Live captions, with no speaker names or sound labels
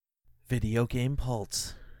Video Game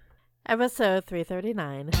Pulse. Episode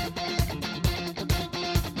 339.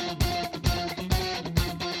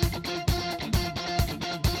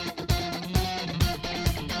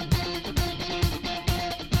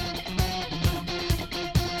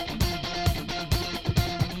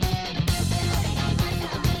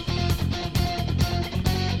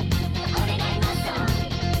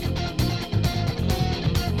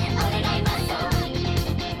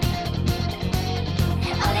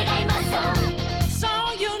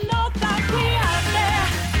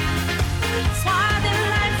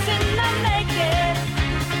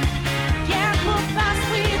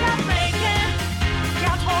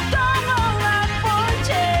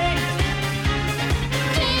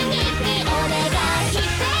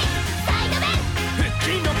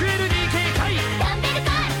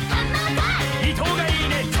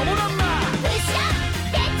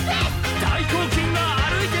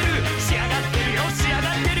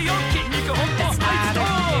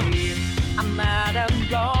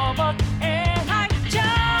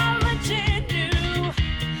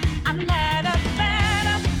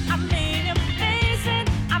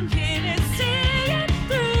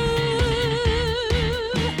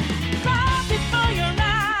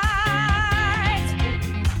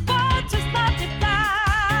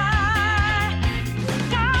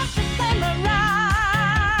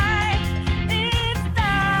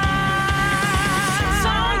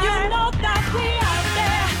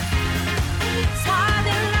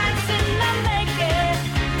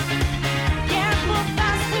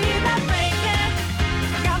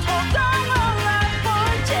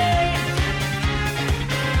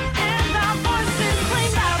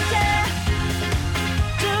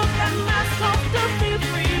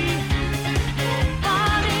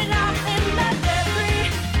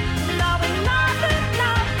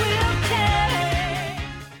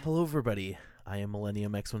 Everybody, I am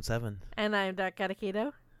Millennium X17. And I'm Dark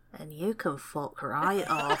Kataketo. And you can fuck right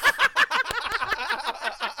off.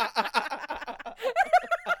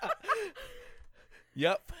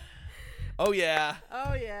 Yep. Oh yeah.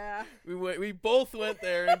 Oh yeah. We both went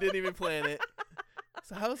there and didn't even plan it.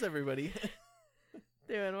 So how's everybody?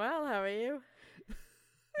 Doing well. How are you?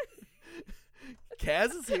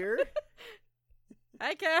 Kaz is here.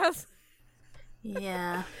 Hi, Kaz.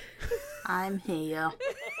 Yeah, I'm here.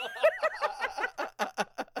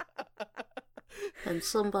 And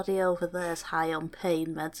somebody over there's high on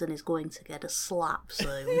pain meds and is going to get a slap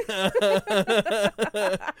soon. Hey,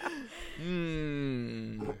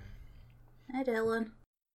 Dylan.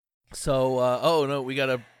 So, oh no, we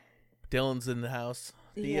got Dylan's in the house.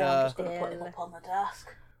 I'm just going to put him up on the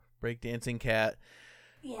desk. Breakdancing cat.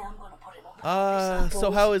 Yeah, I'm going to put him up.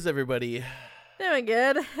 So how is everybody? Doing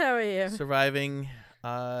good. How are you? Surviving.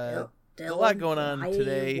 Dylan, a lot going on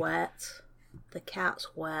today. Wet. The cat's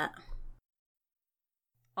wet.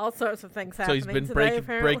 All sorts of things So happening he's been today,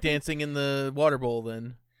 apparently. breakdancing in the water bowl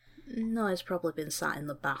then. No, he's probably been sat in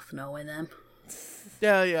the bath knowing him.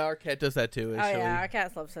 Yeah, our cat does that too. Oh yeah, our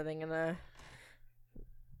cat loves sitting in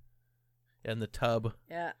the tub.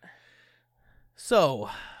 Yeah. So,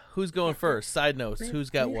 who's going first? Side notes, who's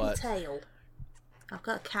got what? Tail. I've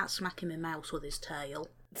got a cat smacking my mouse with his tail.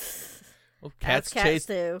 Well, cats chase.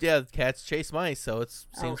 Do. Yeah, cats chase mice, so it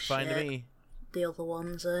seems fine to me. The other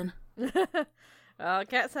one's in. Well,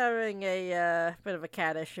 cat's having a bit of a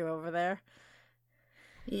cat issue over there.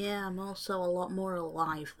 Yeah, I'm also a lot more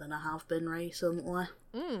alive than I have been recently.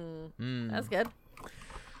 That's good.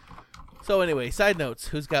 So anyway, side notes,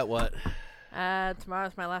 who's got what?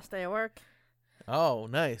 Tomorrow's my last day of work. Oh,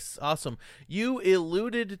 nice. Awesome. You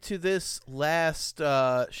alluded to this last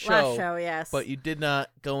show. Last show, yes. But you did not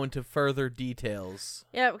go into further details.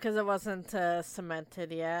 Yeah, because it wasn't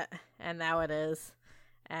cemented yet, and now it is.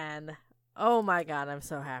 And, oh my god, I'm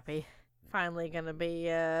so happy. Finally gonna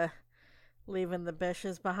be leaving the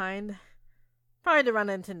bushes behind. Probably to run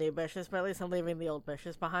into new bushes, but at least I'm leaving the old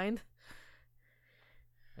bushes behind.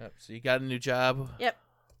 Yep, so you got a new job? Yep.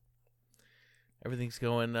 Everything's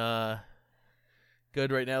going good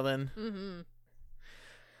right now then? Mm-hmm.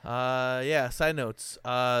 Yeah, side notes.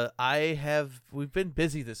 We've been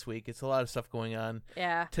busy this week. It's a lot of stuff going on.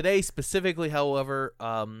 Yeah. Today specifically, however,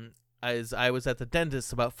 as I was at the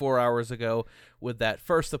dentist about 4 hours ago with that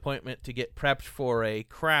first appointment to get prepped for a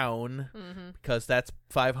crown, because that's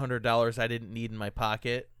 $500 I didn't need in my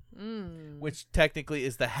pocket. Which technically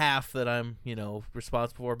is the half that I'm,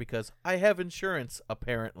 responsible for because I have insurance,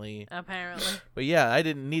 apparently. But yeah, I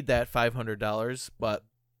didn't need that $500. But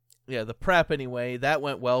yeah, the prep anyway, that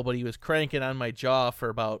went well. But he was cranking on my jaw for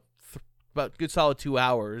about good solid 2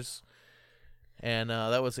 hours. And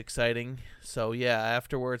that was exciting. So, yeah,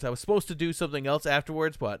 afterwards, I was supposed to do something else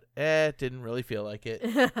afterwards, but didn't really feel like it.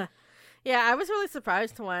 Yeah, I was really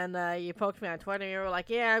surprised when you poked me on Twitter. You were like,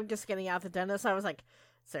 yeah, I'm just getting out the dentist. I was like,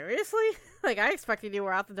 seriously? Like, I expected you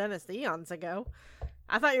were out the dentist eons ago.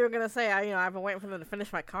 I thought you were going to say, I've been waiting for them to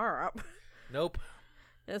finish my car up. Nope.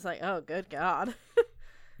 It's like, oh, good God.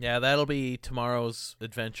 Yeah, that'll be tomorrow's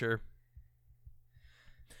adventure.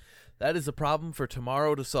 That is a problem for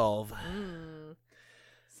tomorrow to solve.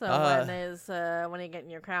 So when are you getting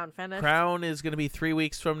your crown finished? Crown is going to be 3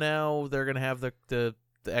 weeks from now. They're going to have the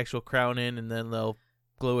actual crown in, and then they'll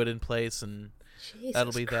glue it in place, and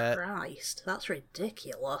that'll be that. Jesus Christ, that's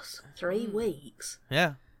ridiculous. 3 weeks?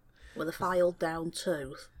 Yeah. With a filed down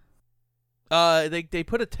tooth? They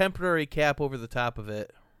put a temporary cap over the top of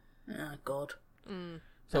it. Oh, God.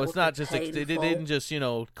 So it's not just they didn't just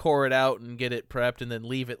core it out and get it prepped and then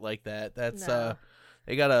leave it like that. That's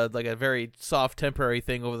they got a very soft temporary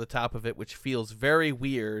thing over the top of it, which feels very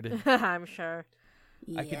weird. I'm sure.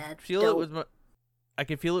 Yeah, I can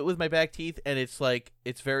feel it with my back teeth, and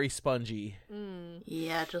it's very spongy.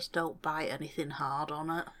 Yeah, just don't bite anything hard on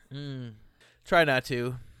it. Try not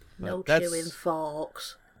to. No chewing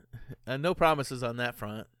forks. No promises on that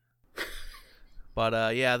front.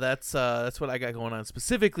 But yeah, that's what I got going on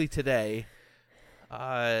specifically today.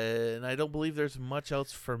 And I don't believe there's much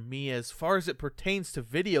else for me as far as it pertains to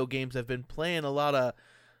video games. I've been playing a lot of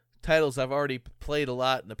titles I've already played a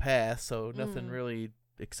lot in the past, so nothing really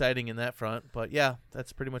exciting in that front. But yeah,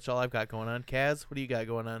 that's pretty much all I've got going on. Kaz, what do you got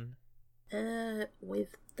going on?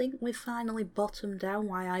 We've finally bottomed down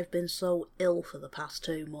why I've been so ill for the past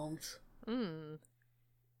 2 months. And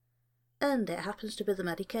it happens to be the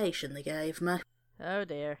medication they gave me. Oh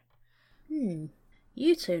dear.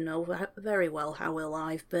 You two know very well how ill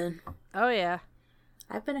I've been. Oh yeah.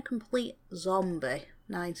 I've been a complete zombie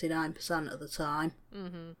 99% of the time.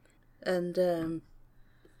 And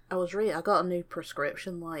I got a new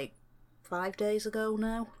prescription 5 days ago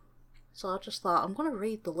now. So I just thought, I'm going to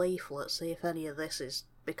read the leaflet, see if any of this is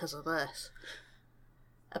because of this.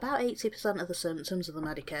 About 80% of the symptoms of the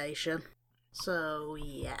medication. So,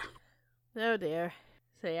 yeah. Oh dear.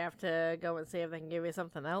 So you have to go and see if they can give you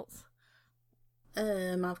something else?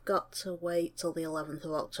 I've got to wait till the 11th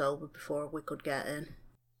of October before we could get in.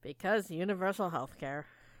 Because universal healthcare.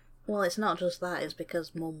 Well, it's not just that, it's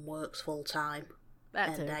because Mum works full time.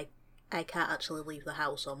 That too. And I can't actually leave the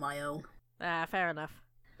house on my own. Fair enough.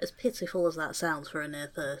 As pitiful as that sounds for a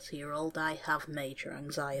near 30-year-old, I have major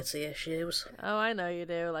anxiety issues. Oh, I know you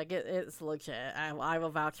do. It's legit. I will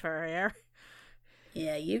vouch for her here.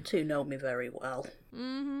 Yeah, you two know me very well.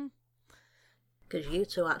 Because you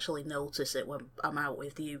two actually notice it when I'm out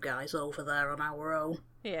with you guys over there on our own.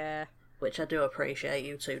 Yeah. Which I do appreciate.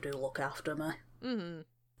 You two do look after me.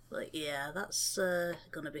 But yeah, that's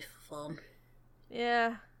gonna be fun.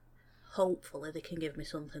 Yeah. Hopefully they can give me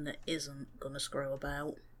something that isn't gonna screw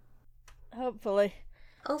about. Hopefully.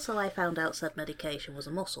 Also, I found out said medication was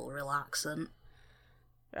a muscle relaxant.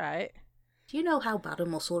 Right. Do you know how bad a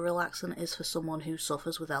muscle relaxant is for someone who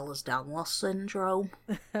suffers with Ehlers-Danlos syndrome?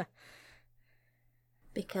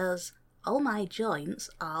 Because all my joints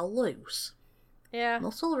are loose. Yeah.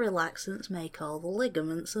 Muscle relaxants make all the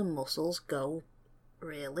ligaments and muscles go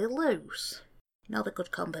really loose. Not a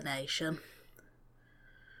good combination.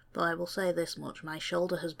 But I will say this much, my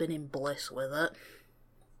shoulder has been in bliss with it.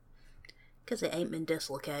 Because it ain't been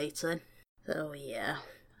dislocating. So yeah,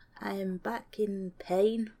 I am back in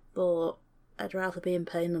pain, but I'd rather be in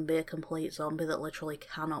pain than be a complete zombie that literally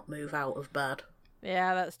cannot move out of bed.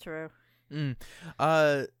 Yeah, that's true.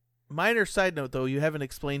 Minor side note, though, you haven't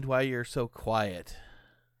explained why you're so quiet.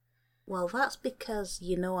 Well, that's because,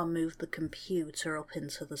 I moved the computer up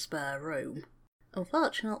into the spare room.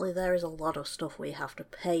 Unfortunately, there is a lot of stuff we have to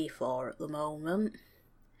pay for at the moment.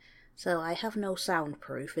 So I have no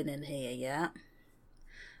soundproofing in here yet.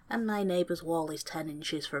 And my neighbour's wall is 10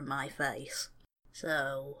 inches from my face.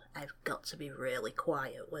 So I've got to be really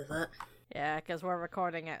quiet with it. Yeah, because we're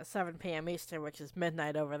recording at 7 p.m. Eastern, which is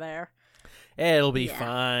midnight over there. It'll be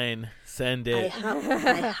fine. Send it.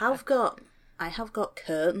 I have got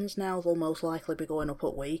curtains now. They'll most likely be going up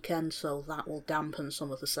at weekend, so that will dampen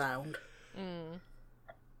some of the sound.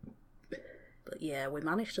 But yeah, we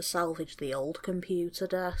managed to salvage the old computer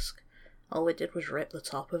desk. All we did was rip the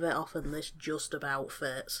top of it off, and this just about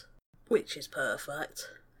fits. Which is perfect.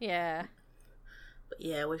 Yeah. But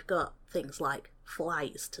yeah, we've got things like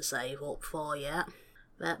flights to save up for yet.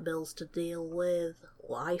 Vet bills to deal with,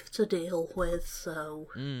 life to deal with, so...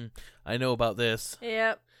 I know about this.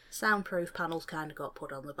 Yep. Soundproof panels kind of got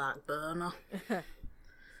put on the back burner.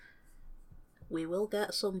 We will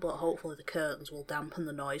get some, but hopefully the curtains will dampen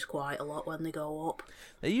the noise quite a lot when they go up.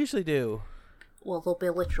 They usually do. Well, they'll be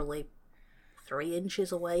literally 3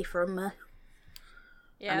 inches away from me.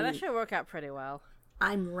 Yeah, that should work out pretty well.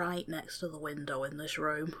 I'm right next to the window in this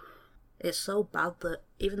room. It's so bad that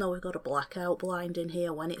even though we've got a blackout blind in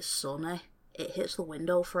here, when it's sunny, it hits the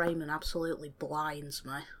window frame and absolutely blinds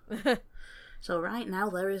me. So right now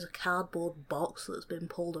there is a cardboard box that's been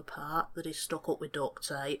pulled apart that is stuck up with duct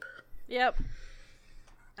tape. Yep.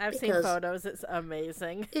 I've seen photos. It's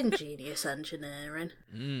amazing. Ingenious engineering.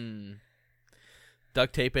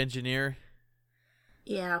 Duct tape engineer.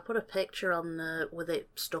 Yeah, I put a picture on with it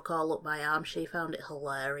stuck all up my arm. She found it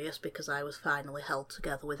hilarious because I was finally held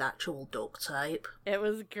together with actual duct tape. It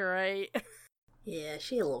was great. Yeah,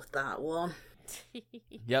 she loved that one.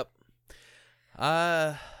 Yep.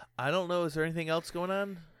 I don't know. Is there anything else going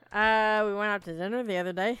on? We went out to dinner the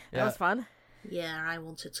other day. That was fun. Yeah, I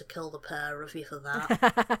wanted to kill the pair of you for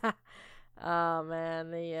that. Oh,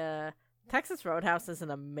 man. The Texas Roadhouse is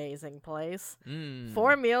an amazing place.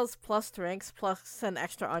 4 meals plus drinks plus an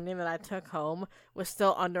extra onion that I took home was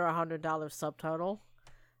still under $100 subtotal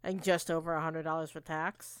and just over $100 for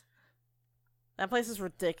tax. That place is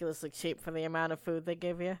ridiculously cheap for the amount of food they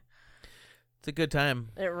give you. It's a good time.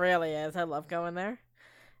 It really is. I love going there.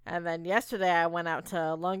 And then yesterday I went out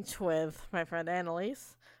to lunch with my friend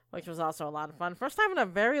Annalise, which was also a lot of fun. First time in a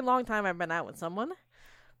very long time I've been out with someone.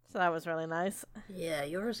 So that was really nice. Yeah,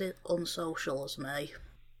 you're as unsocial as me.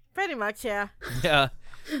 Pretty much, yeah. Yeah.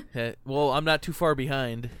 Well, I'm not too far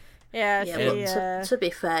behind. Yeah, but to be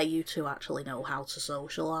fair, you two actually know how to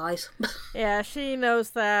socialise. Yeah, she knows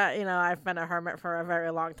that, I've been a hermit for a very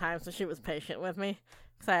long time, so she was patient with me.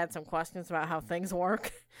 Because I had some questions about how things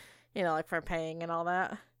work. Like for paying and all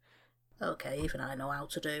that. Okay, even I know how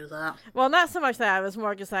to do that. Well, not so much that. It was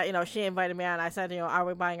more just that, she invited me out and I said, are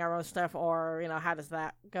we buying our own stuff or, how does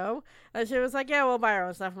that go? And she was like, yeah, we'll buy our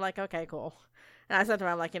own stuff. I'm like, okay, cool. And I said to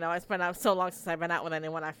her, I'm like, it's been out so long since I've been out with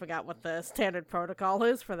anyone, I forgot what the standard protocol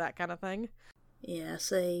is for that kind of thing. Yeah,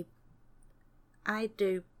 see, I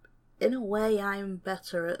do, in a way, I'm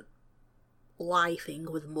better at lifing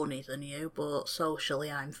with money than you, but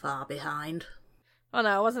socially I'm far behind. Oh,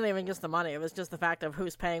 no, it wasn't even just the money. It was just the fact of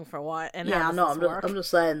who's paying for what and yeah, how does this work. I'm just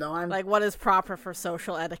saying, though. Like, what is proper for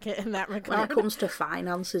social etiquette in that regard? When it comes to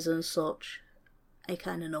finances and such, I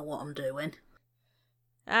kind of know what I'm doing.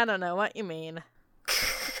 I don't know what you mean.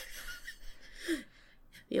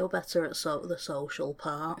 You're better at the social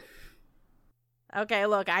part. Okay,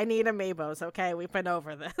 look, I need amiibos, okay? We've been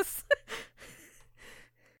over this.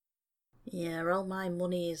 Yeah, all my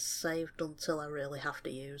money is saved until I really have to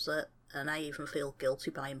use it. And I even feel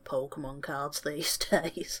guilty buying Pokemon cards these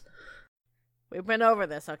days. We've been over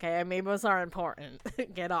this, okay? Amiibos are important.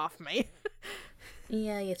 Get off me.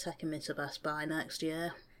 Yeah, you're taking me to Best Buy next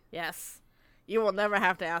year. Yes. You will never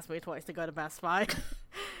have to ask me twice to go to Best Buy.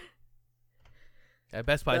 Yeah,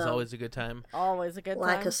 Best Buy's always a good time. Always a good time.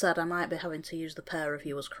 Like I said, I might be having to use the pair of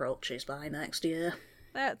you as crutches by next year.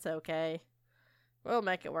 That's okay. We'll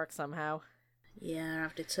make it work somehow. Yeah,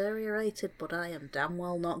 I've deteriorated, but I am damn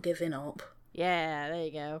well not giving up. Yeah, there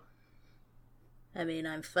you go. I mean,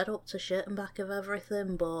 I'm fed up to shit and back of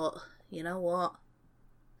everything, but you know what?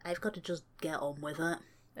 I've got to just get on with it,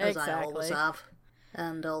 as I always have.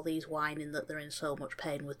 And all these whining that they're in so much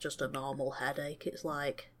pain with just a normal headache, it's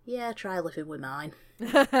like, yeah, try living with mine.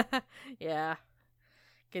 Yeah.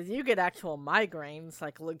 Because you get actual migraines,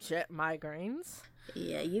 like legit migraines.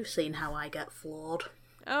 Yeah, you've seen how I get floored.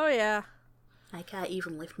 Oh, yeah. I can't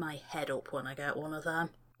even lift my head up when I get one of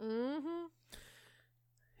them. Mm-hmm.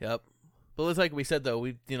 Yep. But it's like we said, though,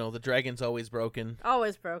 the dragon's always broken.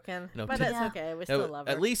 Always broken. But that's okay. We still love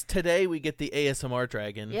her. At least today we get the ASMR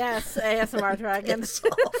dragon. Yes, ASMR dragon. It's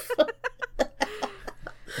off.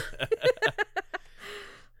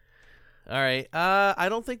 All right. I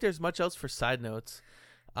don't think there's much else for side notes.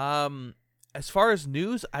 As far as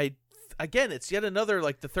news, again, it's yet another,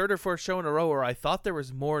 like, the third or fourth show in a row where I thought there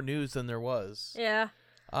was more news than there was. Yeah.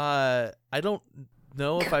 I don't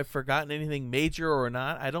know if I've forgotten anything major or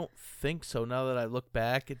not. I don't think so. Now that I look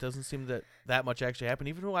back, it doesn't seem that much actually happened,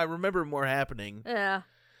 even though I remember more happening. Yeah.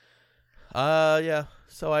 Yeah.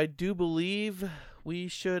 So I do believe we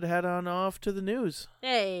should head on off to the news.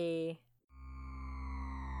 Hey.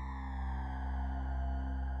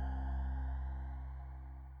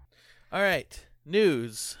 All right.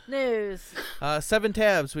 News. 7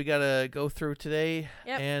 tabs we gotta go through today.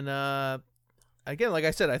 Yep. And again, like I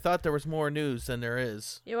said, I thought there was more news than there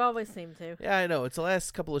is. You always seem to. Yeah, I know. It's the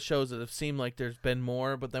last couple of shows that have seemed like there's been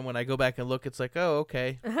more, but then when I go back and look, it's like, oh,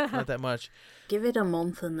 okay, not that much. Give it a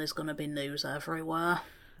month and there's going to be news everywhere.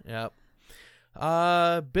 Yep.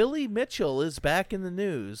 Billy Mitchell is back in the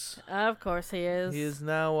news. Of course he is. He is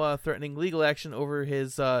now threatening legal action over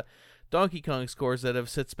his Donkey Kong scores that have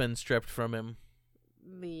since been stripped from him.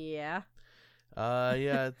 Yeah.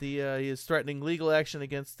 He is threatening legal action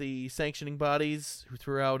against the sanctioning bodies who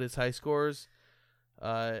threw out his high scores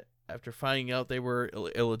after finding out they were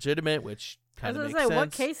illegitimate, which kind of makes sense.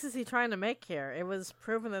 What case is he trying to make here? It was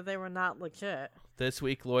proven that they were not legit. This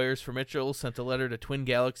week, lawyers for Mitchell sent a letter to Twin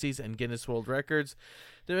Galaxies and Guinness World Records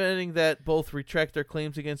demanding that both retract their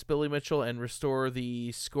claims against Billy Mitchell and restore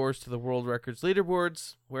the scores to the World Records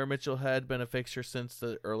leaderboards, where Mitchell had been a fixture since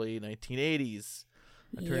the early 1980s.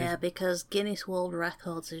 Yeah, because Guinness World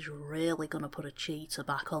Records is really going to put a cheater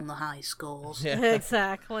back on the high scores. Yeah.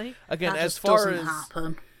 Exactly. Again, that as just far doesn't as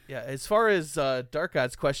happen. Yeah, as far as Dark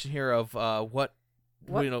God's question here of what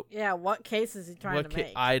case is he trying to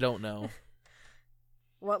make? I don't know.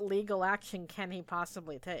 What legal action can he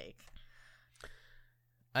possibly take?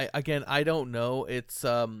 I don't know. It's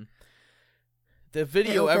the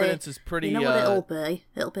video evidence is pretty. You know what it'll be?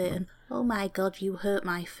 It'll be an, oh my god, you hurt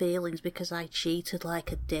my feelings because I cheated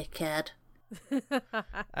like a dickhead.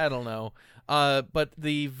 I don't know. But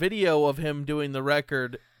the video of him doing the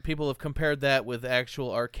record, people have compared that with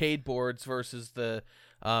actual arcade boards versus the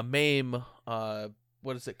MAME.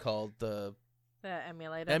 What is it called? The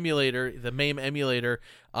emulator, the MAME emulator,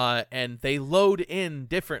 and they load in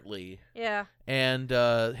differently. Yeah. And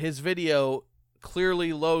his video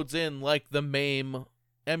clearly loads in like the MAME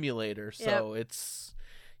emulator, so it's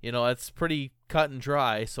pretty cut and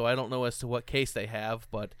dry. So I don't know as to what case they have,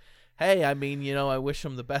 but hey, I mean, I wish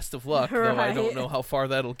him the best of luck, right. though I don't know how far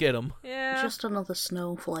that'll get him. Yeah. Just another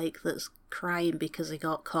snowflake that's crying because he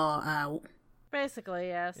got caught out. Basically,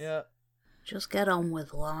 yes. Yeah. Just get on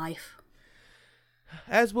with life.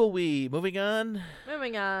 As will we. Moving on.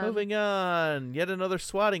 Moving on. Yet another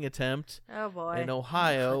swatting attempt. Oh, boy. In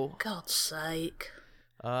Ohio. For God's sake.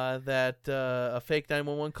 That a fake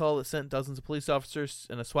 911 call that sent dozens of police officers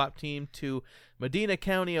and a SWAT team to Medina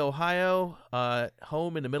County, Ohio,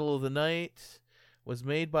 home in the middle of the night, was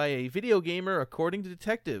made by a video gamer, according to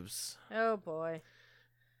detectives. Oh, boy.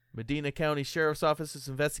 Medina County Sheriff's Office is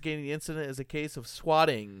investigating the incident as a case of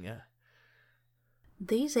swatting.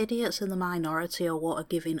 These idiots in the minority are what are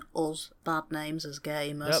giving us bad names as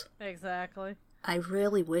gamers. Yep. Exactly. I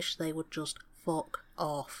really wish they would just fuck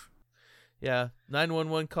off. Yeah,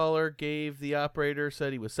 911 caller gave the operator,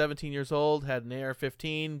 said he was 17 years old, had an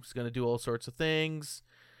AR-15, was going to do all sorts of things,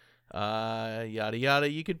 yada yada.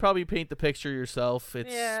 You could probably paint the picture yourself.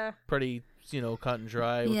 It's pretty, cut and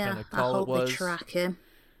dry what kind of call it was. I hope they track him.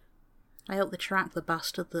 I hope they track the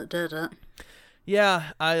bastard that did it.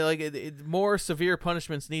 Yeah, I like it. More severe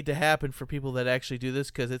punishments need to happen for people that actually do this,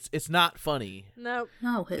 because it's not funny. Nope.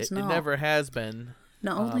 No, it's not. It never has been.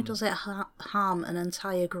 Not only does it harm an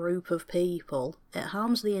entire group of people, it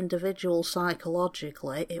harms the individual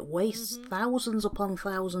psychologically, it wastes thousands upon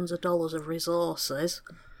thousands of dollars of resources.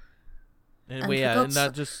 And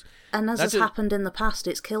as has happened in the past,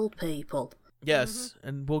 it's killed people. Yes,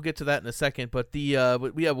 and we'll get to that in a second. But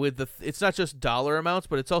it's not just dollar amounts,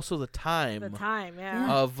 but it's also the time. The time,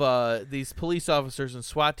 yeah. Of these police officers and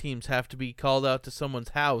SWAT teams have to be called out to someone's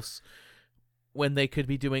house when they could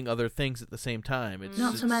be doing other things at the same time.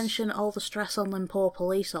 Not to mention all the stress on them poor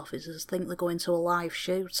police officers think they're going to a live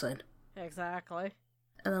shooting. Exactly.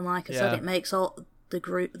 And then, like I said, it makes all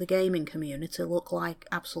the gaming community look like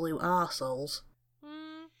absolute arseholes.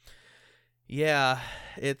 Yeah,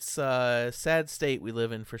 it's a sad state we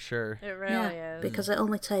live in for sure. It really is. Because it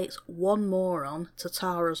only takes one moron to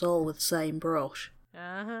tar us all with the same brush.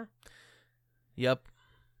 Uh-huh. Yep.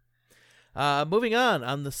 Moving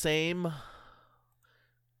on the same,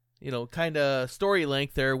 kind of story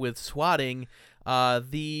length there with swatting.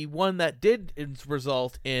 The one that did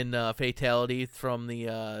result in fatality from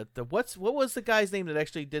what was the guy's name that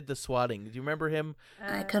actually did the swatting? Do you remember him?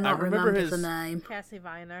 I cannot remember the name. Cassie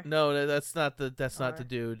Viner. No, that's not the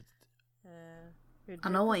dude. I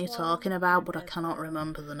know what you're talking about, but I cannot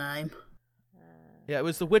remember the name. Yeah, it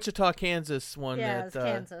was the Wichita, Kansas one. Yeah, it's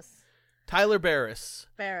Kansas. Tyler Barris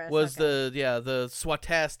was the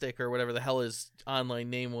Swatastic or whatever the hell his online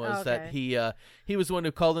name was. Okay. That he was the one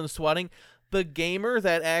who called in swatting. The gamer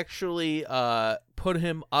that actually put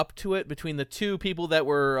him up to it, between the two people that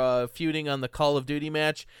were feuding on the Call of Duty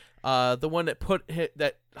match, the one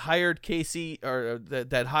that hired Casey, or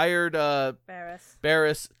that hired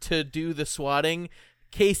Barris to do the swatting,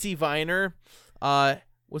 Casey Viner,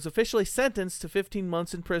 was officially sentenced to 15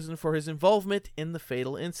 months in prison for his involvement in the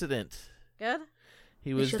fatal incident. Good.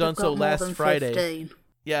 He was done so last Friday. 15.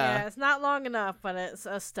 Yeah, it's not long enough, but it's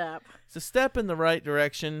a step. It's a step in the right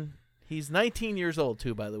direction. He's 19 years old,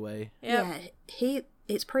 too, by the way. Yep. Yeah,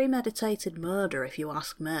 it's premeditated murder, if you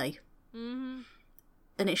ask me. Mm-hmm.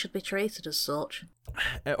 And it should be treated as such.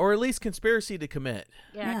 Or at least conspiracy to commit.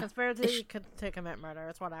 Yeah, Yeah. conspiracy to commit murder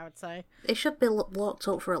is what I would say. It should be locked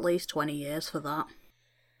up for at least 20 years for that.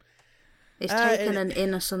 It's taken an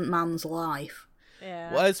innocent man's life.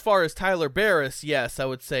 Yeah. Well, as far as Tyler Barris, yes, I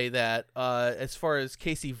would say that. As far as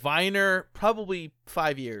Casey Viner, probably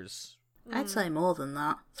 5 years. I'd say more than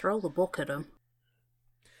that. Throw the book at him.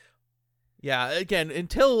 Yeah, again,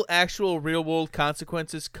 until actual real-world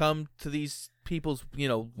consequences come to these people's,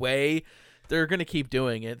 way, they're going to keep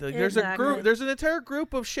doing it. Like, Exactly. there's an entire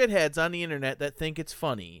group of shitheads on the internet that think it's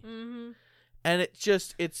funny. Mm-hmm. And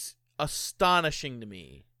it's astonishing to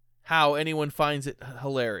me how anyone finds it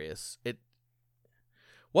hilarious.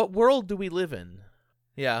 What world do we live in?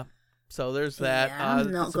 Yeah, so there's that. Yeah,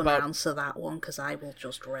 I'm not going to answer that one because I will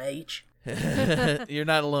just rage. You're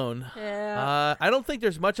not alone. Yeah. I don't think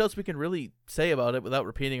there's much else we can really say about it without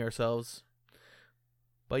repeating ourselves.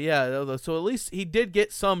 But yeah, so at least he did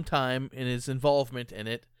get some time in his involvement in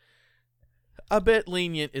it. A bit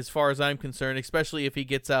lenient as far as I'm concerned, especially if he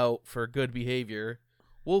gets out for good behavior.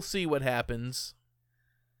 We'll see what happens.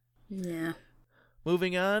 Yeah.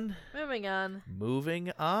 Moving on.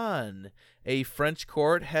 Moving on. A French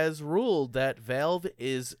court has ruled that Valve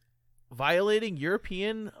is violating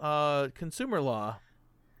European consumer law.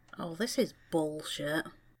 Oh, this is bullshit.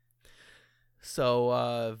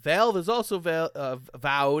 So Valve has also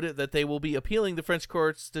vowed that they will be appealing the French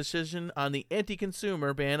court's decision on the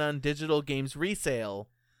anti-consumer ban on digital games resale.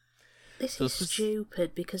 This is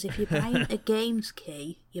stupid, because if you're buying a games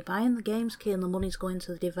key, you're buying the games key and the money's going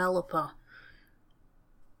to the developer.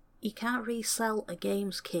 You can't resell a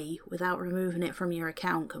games key without removing it from your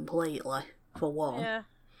account completely, for one. Yeah.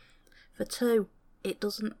 For two,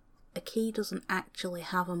 a key doesn't actually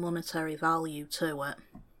have a monetary value to it.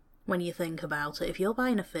 When you think about it, if you're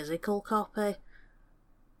buying a physical copy,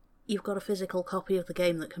 you've got a physical copy of the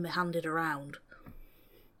game that can be handed around.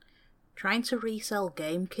 Trying to resell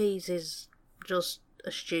game keys is just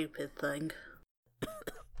a stupid thing.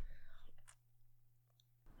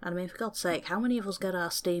 And I mean, for God's sake, how many of us get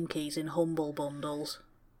our Steam keys in humble bundles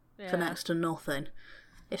for next to nothing?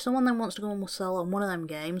 If someone then wants to go and sell on one of them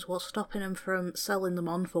games, what's stopping them from selling them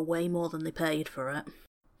on for way more than they paid for it?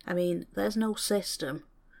 I mean, there's no system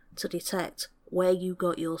to detect where you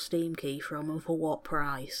got your Steam key from and for what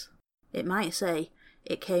price. It might say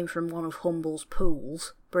it came from one of Humble's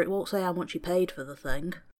pools, but it won't say how much you paid for the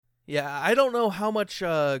thing. Yeah, I don't know how much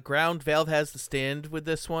ground Valve has to stand with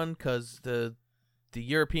this one, because the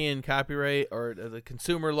European copyright or the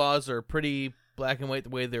consumer laws are pretty black and white the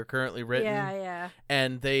way they're currently written. Yeah.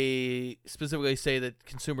 And they specifically say that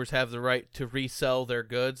consumers have the right to resell their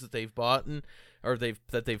goods that they've bought or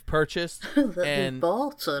that they've purchased. They've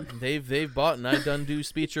bought. They've bought, and I done do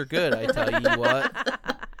speech or good, I tell you what.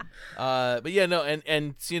 But yeah, no,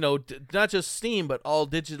 and not just Steam, but all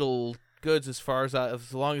digital goods,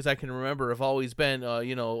 as long as I can remember, have always been,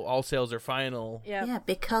 all sales are final. Yep. Yeah,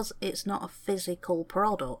 because it's not a physical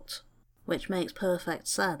product, which makes perfect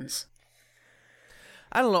sense.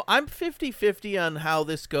 I don't know. I'm 50-50 on how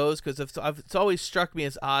this goes, because it's always struck me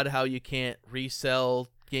as odd how you can't resell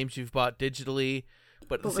games you've bought digitally,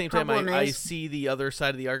 but at the same time, I see the other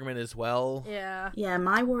side of the argument as well. Yeah. Yeah,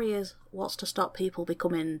 my worry is what's to stop people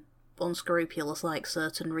becoming unscrupulous like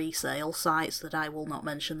certain resale sites that I will not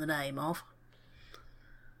mention the name of.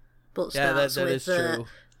 But that is true.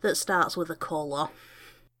 That starts with a colour.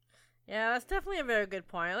 Yeah, that's definitely a very good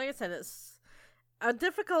point. Like I said, it's a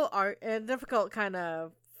difficult kind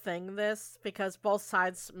of thing, this, because both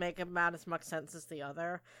sides make about as much sense as the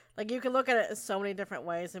other. Like, you can look at it so many different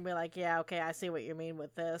ways and be like, yeah, okay, I see what you mean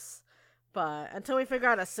with this. But until we figure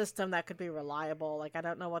out a system that could be reliable, like, I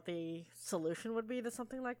don't know what the solution would be to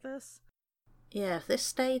something like this. Yeah, if this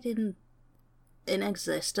stayed in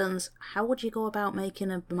existence, how would you go about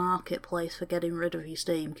making a marketplace for getting rid of your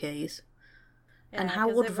Steam keys? Yeah, and how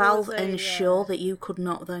would Valve ensure that you could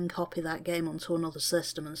not then copy that game onto another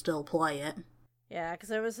system and still play it? Yeah,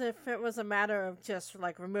 because if it was a matter of just,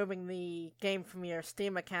 like, removing the game from your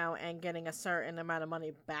Steam account and getting a certain amount of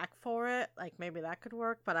money back for it, like, maybe that could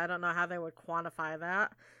work, but I don't know how they would quantify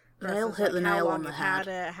that. They'll hit the nail on the head.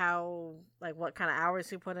 What kind of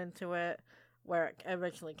hours you put into it, where it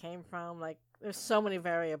originally came from. Like, there's so many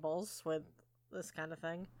variables with this kind of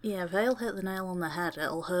thing. Yeah, they'll hit the nail on the head.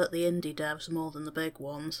 It'll hurt the indie devs more than the big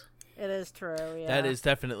ones. It is true, yeah. That is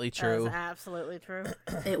definitely true. That is absolutely true.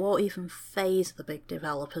 It won't even faze the big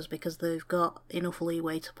developers because they've got enough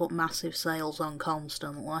leeway to put massive sales on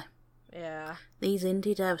constantly. Yeah. These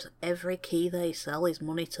indie devs, every key they sell is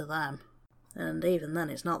money to them. And even then,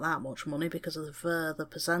 it's not that much money because of the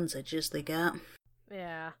percentages they get.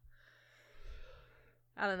 Yeah.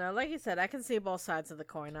 I don't know. Like you said, I can see both sides of the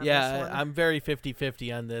coin on this Yeah, one. I'm very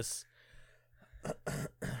 50-50 on this.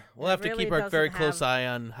 We'll have to really keep a very doesn't close have- eye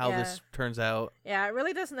on how this turns out. Yeah, it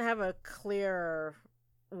really doesn't have a clear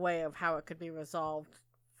way of how it could be resolved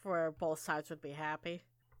where both sides would be happy.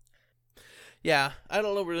 Yeah, I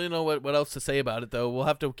don't really know what else to say about it, though. We'll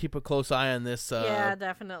have to keep a close eye on this Yeah,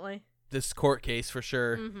 definitely. this court case for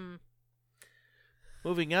sure. Mm-hmm.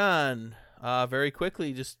 Moving on, very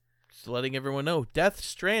quickly, just letting everyone know, Death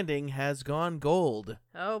Stranding has gone gold.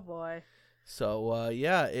 Oh, boy. So,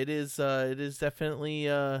 yeah, it is definitely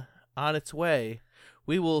on its way.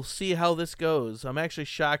 We will see how this goes. I'm actually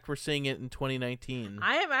shocked we're seeing it in 2019.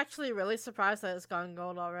 I am actually really surprised that it's gone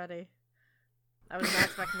gold already. I was not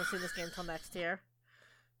expecting to see this game until next year.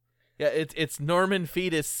 Yeah, it's Norman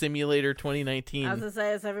Fetus Simulator 2019. I was going to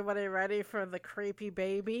say, is everybody ready for the creepy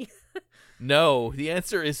baby? No, the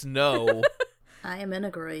answer is no. I am in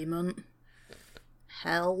agreement.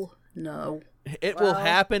 Hell no. It will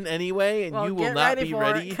happen anyway, and you will not be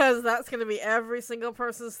ready. Because that's going to be every single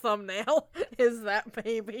person's thumbnail, is that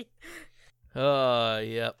baby.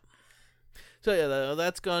 Yep. So yeah,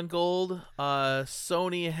 that's gone gold.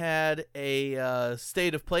 Sony had a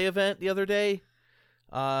State of Play event the other day.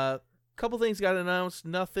 Couple things got announced.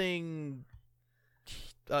 Nothing.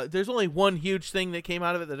 There's only one huge thing that came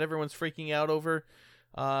out of it that everyone's freaking out over.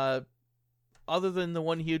 Other than the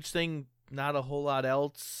one huge thing, not a whole lot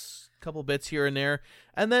else. Couple bits here and there,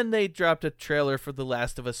 and then they dropped a trailer for The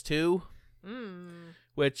Last of Us 2.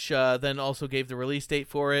 Which then also gave the release date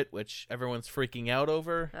for it, which everyone's freaking out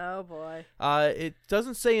over. Oh, boy. It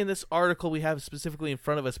doesn't say in this article we have specifically in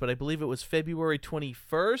front of us, but I believe it was February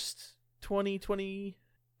 21st, 2020.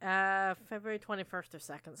 February 21st or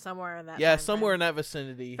 2nd, somewhere in that Yeah, time somewhere frame. in that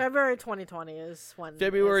vicinity. February 2020 is when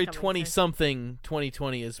February it's coming 20-something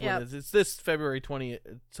 2020 is when it's this February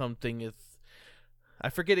 20-something. I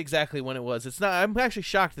forget exactly when it was. It's not. I'm actually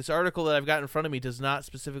shocked. This article that I've got in front of me does not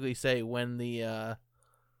specifically say when the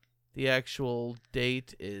actual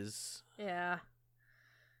date is. Yeah.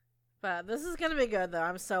 But this is going to be good, though.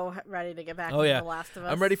 I'm so ready to get back to The Last of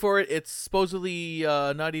Us. I'm ready for it. It's supposedly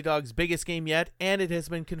Naughty Dog's biggest game yet, and it has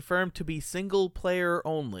been confirmed to be single-player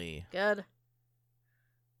only. Good.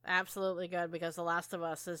 Absolutely good, because The Last of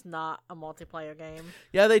Us is not a multiplayer game.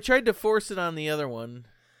 Yeah, they tried to force it on the other one.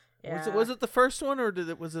 Yeah. Was it the first one, or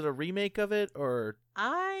was it a remake of it, or?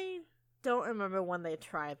 I don't remember when they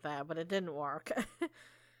tried that, but it didn't work.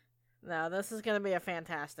 No, this is going to be a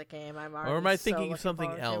fantastic game. Or am I thinking of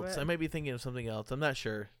something else? I might be thinking of something else. I'm not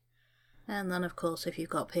sure. And then, of course, if you've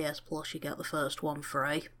got PS Plus, you get the first one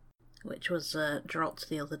free, which was dropped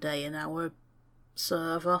the other day in our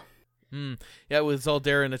server. Yeah, it was all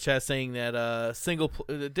Dara in the chat saying that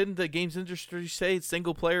didn't the games industry say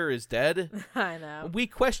single player is dead? I know. We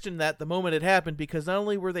questioned that the moment it happened, because not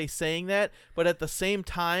only were they saying that, but at the same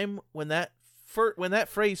time, when that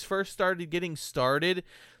phrase first started getting started,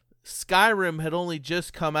 Skyrim had only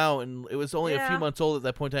just come out, and it was only a few months old at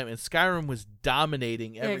that point in time, and Skyrim was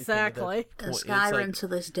dominating everything. Exactly. And Skyrim to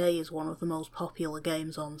this day is one of the most popular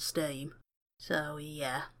games on Steam. So,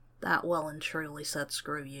 yeah, that well and truly said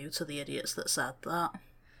screw you to the idiots that said that.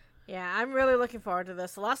 Yeah, I'm really looking forward to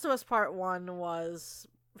this. The Last of Us Part 1 was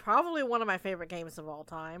probably one of my favorite games of all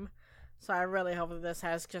time, so I really hope that this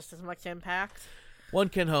has just as much impact. One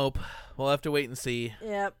can hope. We'll have to wait and see.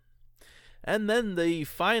 Yep. And then the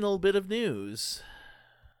final bit of news.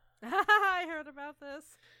 I heard about this.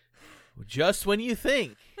 Just when you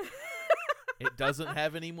think it doesn't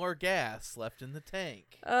have any more gas left in the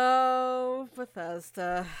tank. Oh,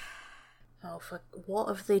 Bethesda. Oh, what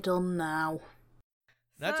have they done now?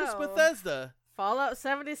 Not just Bethesda. Fallout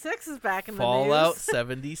 76 is back in the news. Fallout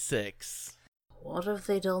 76. What have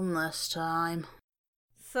they done this time?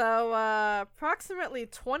 So, approximately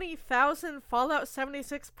 20,000 Fallout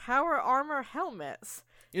 76 power armor helmets.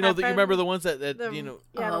 You remember the ones that you know.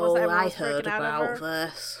 Yeah, the ones that I everyone's heard freaking out about over,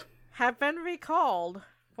 this. have been recalled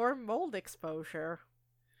for mold exposure.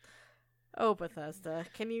 Oh, Bethesda,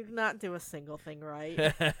 can you not do a single thing right?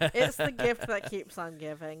 It's the gift that keeps on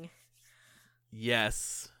giving.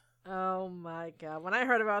 Yes. Oh my god. When I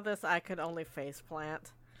heard about this, I could only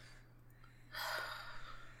faceplant.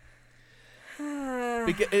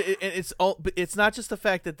 Because it's not just the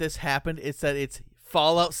fact that this happened, it's that it's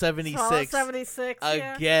Fallout 76. Fallout 76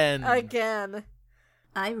 again. Yeah. Again.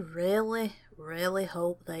 I really, really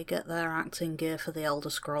hope they get their acting gear for the Elder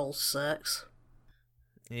Scrolls 6.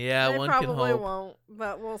 Yeah, they one can hope. They probably won't,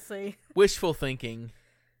 but we'll see. Wishful thinking.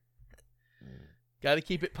 Got to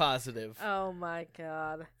keep it positive. Oh my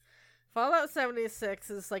god. Fallout 76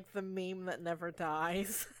 is like the meme that never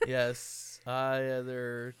dies. Yes.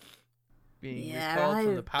 They're being Yeah, recalled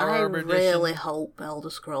from the Power I Armor really Edition. hope Elder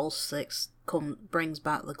Scrolls 6 brings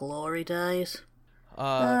back the glory days.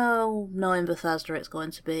 Knowing Bethesda, it's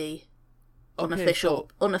going to be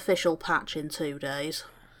unofficial patch in 2 days.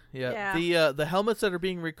 Yeah. The helmets that are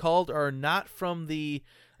being recalled are not from the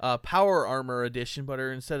Power Armor Edition, but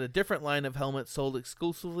are instead a different line of helmets sold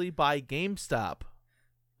exclusively by GameStop.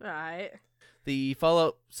 Right. The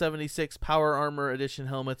Fallout 76 Power Armor Edition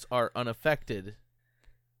helmets are unaffected.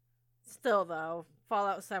 Still, though,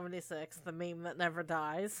 Fallout 76, the meme that never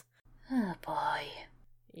dies. Oh, boy.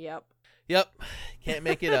 Yep. Can't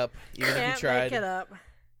make it up, even if you tried. Can't make it up.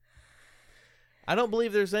 I don't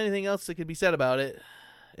believe there's anything else that could be said about it.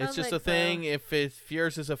 It's just a thing. So. If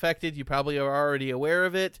yours is affected, you probably are already aware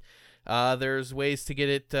of it. There's ways to get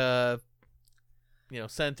it,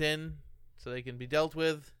 sent in so they can be dealt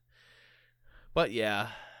with. But yeah.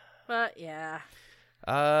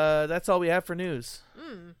 That's all we have for news.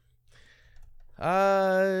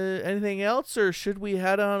 Anything else, or should we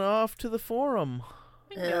head on off to the forum?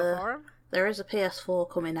 We can go for 'em. There is a PS4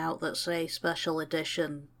 coming out that's a special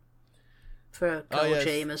edition for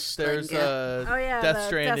Kojima's There's Stinger. Death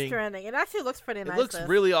Stranding. Death Stranding. It actually looks pretty nice. It looks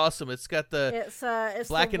really awesome. It's got the it's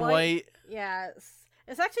black and white. Yeah,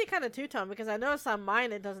 it's actually kind of two-tone because I noticed on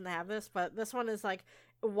mine it doesn't have this, but this one is like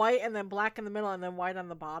white and then black in the middle and then white on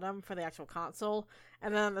the bottom for the actual console.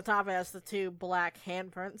 And then on the top it has the 2 black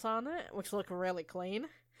handprints on it, which look really clean.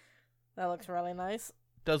 That looks really nice.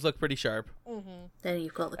 Does look pretty sharp. Mm-hmm. Then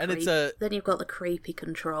you've got the creepy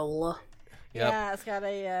controller. Yep. Yeah, it's got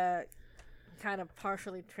a kind of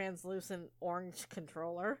partially translucent orange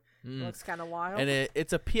controller. Looks kind of wild. And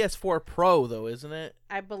it's a PS4 Pro, though, isn't it?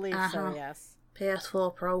 I believe so, yes.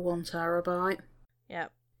 PS4 Pro 1 terabyte.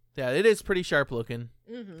 Yep. Yeah, it is pretty sharp looking.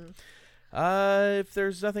 Mm-hmm. If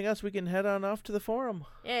there's nothing else, we can head on off to the forum.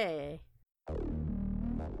 Yay.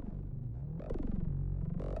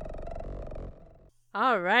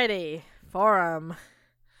 Alrighty, forum.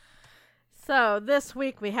 So, this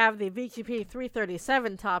week we have the VGP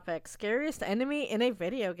 337 topic, Scariest Enemy in a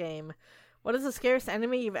Video Game. What is the scariest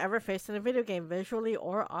enemy you've ever faced in a video game, visually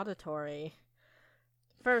or auditory?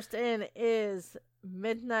 First in is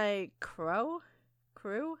Midnight Crew.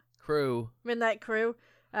 Midnight Crew.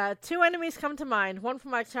 2 enemies come to mind, one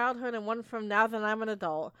from my childhood and one from now that I'm an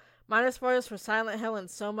adult. Minor spoilers for Silent Hill and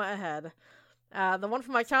Soma ahead. The one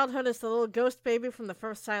from my childhood is the little ghost baby from the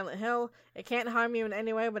first Silent Hill. It can't harm you in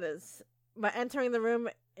any way, but entering the room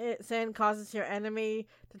it's in causes your enemy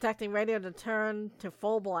detecting radio to turn to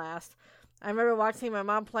full blast. I remember watching my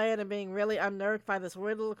mom play it and being really unnerved by this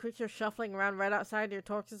weird little creature shuffling around right outside your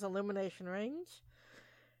torch's illumination range.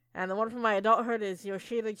 And the one from my adulthood is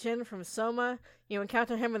Yoshida Jin from Soma. You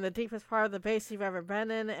encounter him in the deepest part of the base you've ever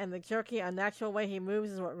been in, and the jerky, unnatural way he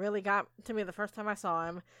moves is what really got to me the first time I saw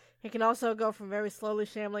him. He can also go from very slowly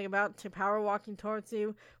shambling about to power walking towards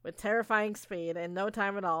you with terrifying speed in no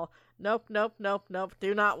time at all. Nope,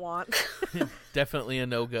 do not want. Definitely a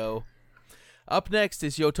no-go. Up next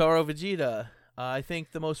is Yotaro Vegeta. I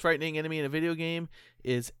think the most frightening enemy in a video game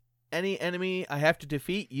is any enemy I have to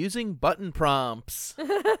defeat using button prompts.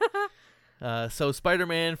 So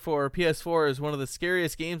Spider-Man for PS4 is one of the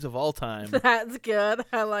scariest games of all time. That's good.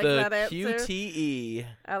 I like that answer. QTE.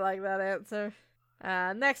 I like that answer.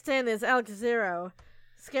 Next in is Alex Zero.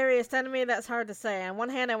 Scariest enemy, that's hard to say. On one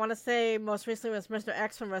hand, I want to say most recently was Mr.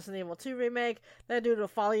 X from Resident Evil 2 Remake. That dude will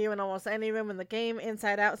follow you in almost any room in the game,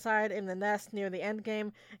 inside, outside, in the nest, near the end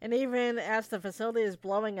game, and even as the facility is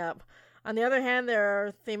blowing up. On the other hand, there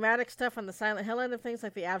are thematic stuff on the Silent Hill end of things,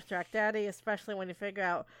 like the Abstract Daddy, especially when you figure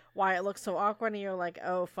out why it looks so awkward and you're like,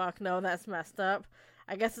 oh fuck, no, that's messed up.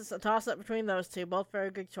 I guess it's a toss-up between those two, both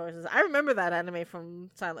very good choices. I remember that enemy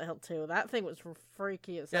from Silent Hill 2. That thing was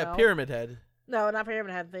freaky as hell. Yeah, Pyramid Head. No, not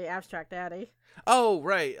Pyramid Head, the Abstract Daddy. Oh,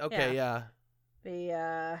 right. Okay, yeah.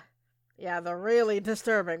 The really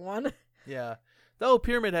disturbing one. Yeah. Though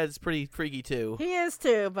Pyramid Head's pretty freaky, too. He is,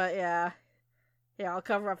 too, but yeah. Yeah, I'll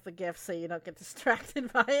cover up the GIF so you don't get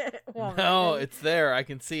distracted by it. No, it's there. I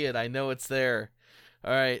can see it. I know it's there.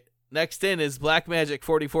 All right. Next in is Black Magic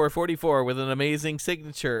 4444 with an amazing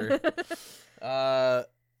signature.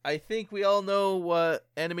 I think we all know what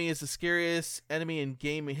enemy is the scariest enemy in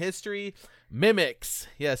game history. Mimics.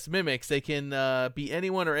 Yes, mimics. They can be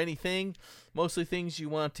anyone or anything. Mostly things you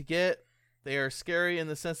want to get. They are scary in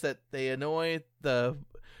the sense that they annoy the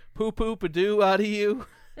poo-poo-pa-doo out of you.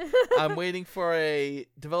 I'm waiting for a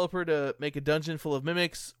developer to make a dungeon full of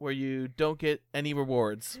mimics where you don't get any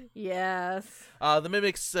rewards. Yes. The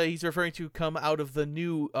mimics he's referring to come out of the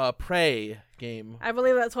new Prey game. I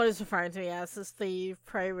believe that's what he's referring to, yes. It's the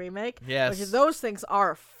Prey remake. Yes. Which those things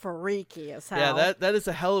are freaky as hell. Yeah, that is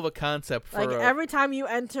a hell of a concept. For like, every time you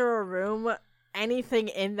enter a room, anything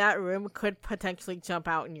in that room could potentially jump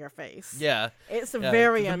out in your face. Yeah. It's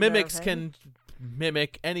very The mimics can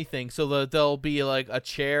mimic anything, so there'll be like a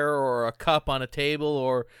chair or a cup on a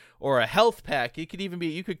table or a health pack. It could even be,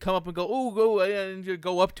 you could come up and go and you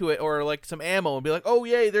go up to it, or like some ammo and be like, oh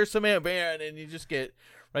yay, there's some ammo, and you just get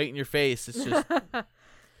right in your face. It's just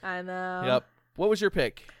I know. Yep. What was your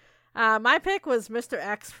pick? My pick was Mr.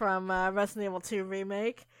 X from Resident Evil 2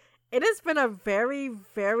 Remake. It has been a very,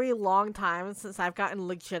 very long time since I've gotten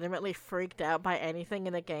legitimately freaked out by anything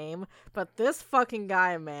in a game. But this fucking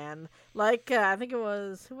guy, man. Like, I think it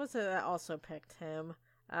was... Who was it that also picked him?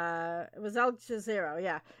 It was Al Jazeera,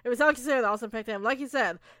 yeah. It was Al Jazeera that also picked him. Like you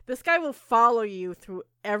said, this guy will follow you through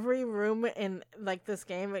every room in, like, this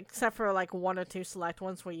game, except for, like, one or two select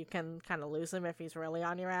ones where you can kind of lose him if he's really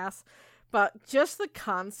on your ass. But just the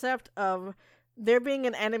concept of there being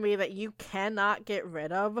an enemy that you cannot get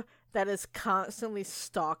rid of that is constantly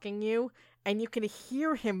stalking you, and you can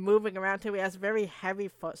hear him moving around too. He has very heavy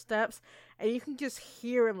footsteps, and you can just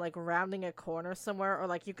hear him like rounding a corner somewhere, or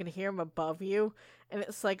like you can hear him above you, and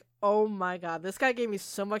it's like, oh my god, this guy gave me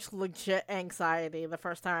so much legit anxiety the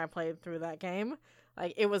first time I played through that game.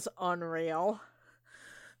 Like, it was unreal.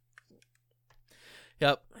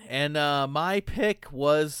 Yep. And my pick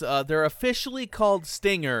was they're officially called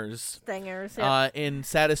stingers. Stingers, yeah. In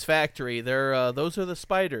Satisfactory. They're those are the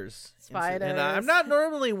spiders. Spiders. And I'm not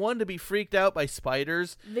normally one to be freaked out by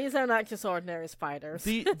spiders. These are not just ordinary spiders.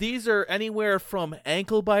 These are anywhere from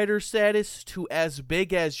ankle biter status to as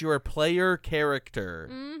big as your player character.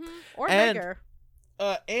 Mm-hmm. Or bigger.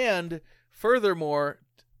 And furthermore,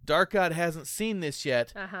 Dark God hasn't seen this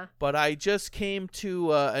yet, but I just came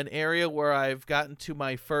to an area where I've gotten to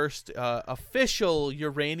my first official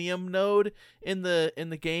uranium node in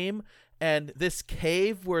the game, and this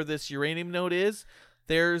cave where this uranium node is,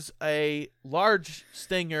 there's a large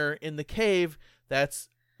stinger in the cave that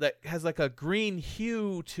has like a green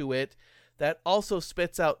hue to it that also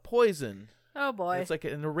spits out poison. Oh boy. It's like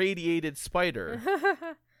an irradiated spider,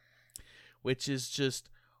 which is just...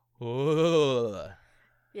 Ugh.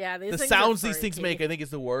 Yeah, the sounds these things make, I think, is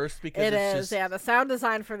the worst because it is. Just... Yeah, the sound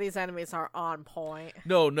design for these enemies are on point.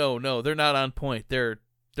 No, they're not on point. They're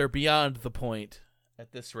beyond the point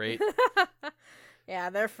at this rate. Yeah,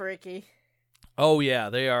 they're freaky. Oh yeah,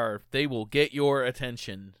 they are. They will get your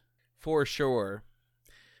attention for sure.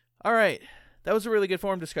 All right, that was a really good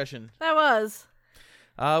forum discussion. That was.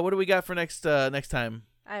 What do we got for next time?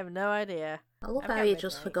 I have no idea. I love how you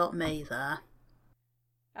just forgot me there.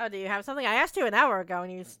 Oh, do you have something? I asked you an hour ago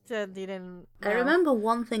and you said you didn't know. I remember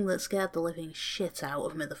one thing that scared the living shit out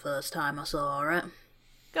of me the first time I saw it.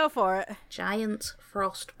 Go for it. Giant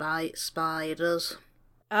frostbite spiders.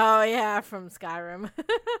 Oh, yeah, from Skyrim.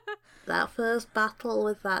 That first battle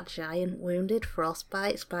with that giant wounded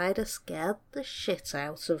frostbite spider scared the shit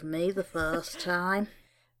out of me the first time.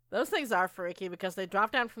 Those things are freaky because they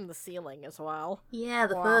drop down from the ceiling as well. Yeah,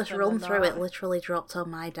 the first run through it literally dropped on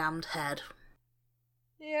my damned head.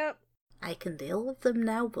 Yep. I can deal with them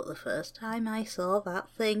now, but the first time I saw that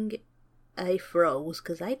thing, I froze,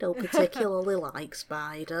 because I don't particularly like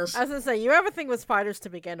spiders. I was going to say, you have a thing with spiders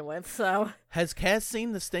to begin with, so... Has Cass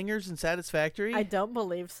seen the stingers in Satisfactory? I don't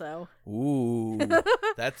believe so. Ooh,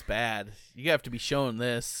 that's bad. You have to be shown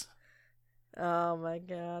this. Oh my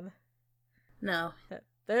god. No.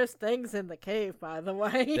 There's things in the cave, by the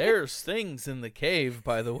way. There's things in the cave,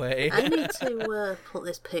 by the way. I need to put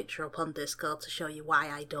this picture up on Discord to show you why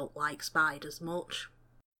I don't like spiders much.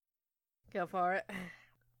 Go for it.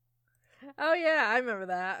 Oh yeah, I remember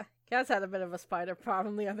that. Cass had a bit of a spider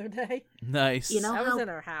problem the other day. Nice. You know that was in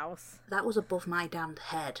her house. That was above my damned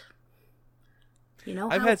head. You know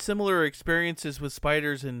I've had similar experiences with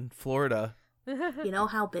spiders in Florida. You know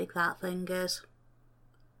how big that thing is?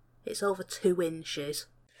 It's over 2 inches.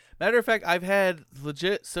 Matter of fact, I've had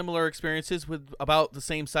legit similar experiences with about the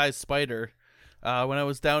same size spider. When I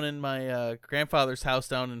was down in my grandfather's house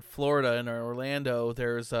down in Florida in Orlando,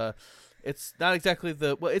 there's it's not exactly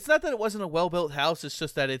it's not that it wasn't a well-built house, it's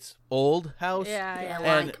just that it's old house. Yeah,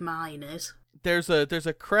 like mine is. There's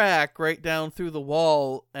a crack right down through the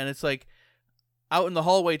wall, and it's like out in the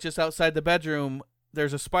hallway just outside the bedroom,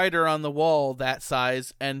 there's a spider on the wall that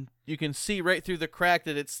size, and you can see right through the crack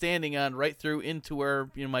that it's standing on, right through into where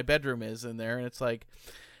my bedroom is in there, and it's like,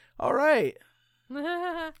 all right,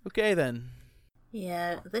 okay then.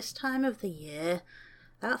 Yeah, this time of the year,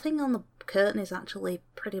 that thing on the curtain is actually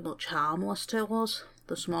pretty much harmless to us.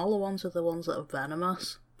 The smaller ones are the ones that are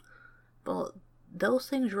venomous. But those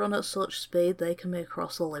things run at such speed they can be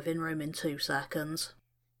across the living room in 2 seconds.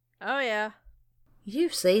 Oh, yeah.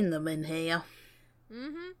 You've seen them in here.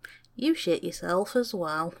 Mm-hmm. You shit yourself as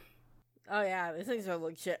well. Oh, yeah, these things are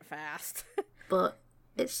legit fast. But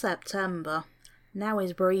it's September. Now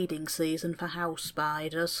is breeding season for house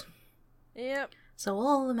spiders. Yep. So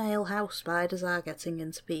all the male house spiders are getting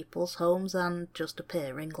into people's homes and just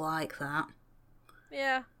appearing like that.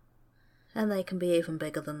 Yeah. And they can be even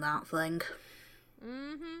bigger than that thing.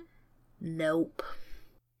 Mm-hmm. Nope.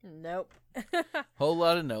 Nope. Whole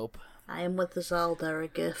lot of nope. I am with the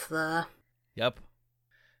Zaldera gif there. Yep.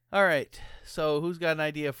 All right. So who's got an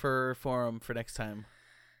idea for forum for next time?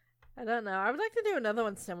 I don't know. I would like to do another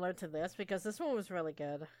one similar to this because this one was really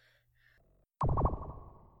good.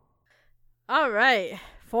 All right.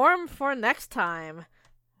 Forum for next time.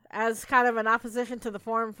 As kind of an opposition to the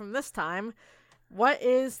forum from this time, what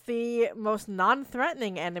is the most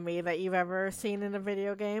non-threatening enemy that you've ever seen in a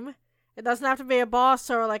video game? It doesn't have to be a boss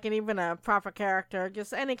or like even a proper character.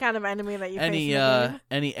 Just any kind of enemy that you face in a game.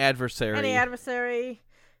 Any adversary. Any adversary,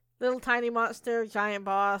 little tiny monster, giant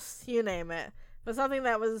boss, you name it. But something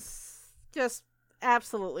that was just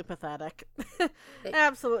absolutely pathetic.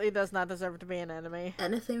 Absolutely does not deserve to be an enemy.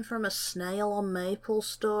 Anything from a snail on Maple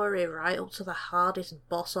story right up to the hardest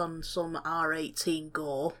boss on some R18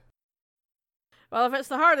 gore. Well, if it's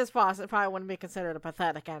the hardest boss, it probably wouldn't be considered a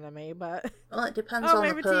pathetic enemy, but... Well, it depends on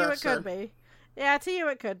the person. Maybe to you it could be. Yeah, to you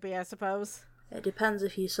it could be, I suppose. It depends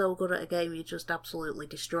if you're so good at a game you just absolutely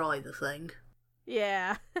destroy the thing.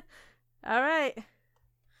 Yeah. Alright.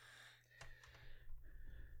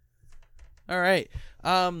 Alright.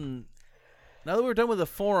 Now that we're done with the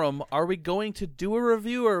forum, are we going to do a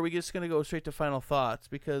review or are we just going to go straight to final thoughts?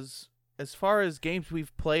 Because as far as games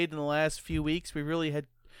we've played in the last few weeks, we really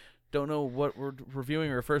don't know what we're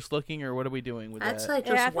reviewing or first looking or what are we doing with that? I'd say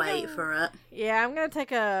just wait for it. Yeah, I'm going to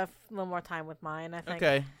take a little more time with mine, I think.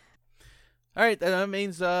 Okay. All right, that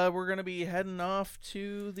means we're going to be heading off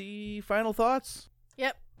to the final thoughts.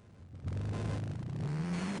 Yep.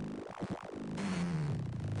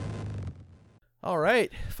 All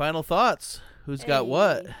right, final thoughts. Who's got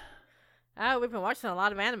what? We've been watching a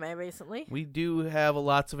lot of anime recently. We do have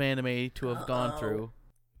lots of anime to have gone through.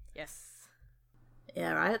 Yes.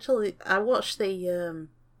 Yeah, I watched the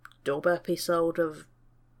dub episode of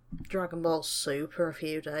Dragon Ball Super a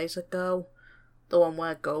few days ago. The one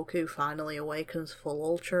where Goku finally awakens full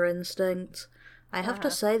Ultra Instinct. I have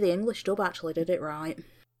to say the English dub actually did it right.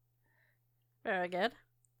 Very good.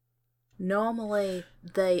 Normally,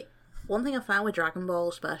 one thing I found with Dragon Ball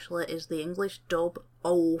especially is the English dub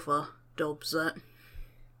overdubs it.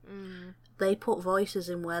 They put voices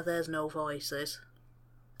in where there's no voices.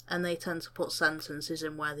 And they tend to put sentences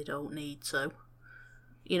in where they don't need to.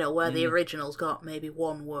 You know, where the original's got maybe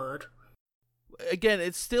one word. Again,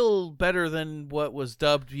 it's still better than what was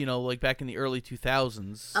dubbed, like back in the early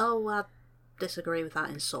 2000s. Oh, I disagree with that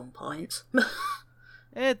in some points.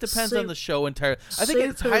 It depends on the show entirely. I think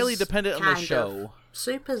it's highly dependent on the show.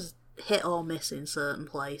 Super's hit or miss in certain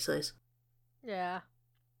places. Yeah.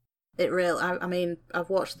 It really... I mean, I've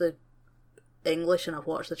watched the English and I've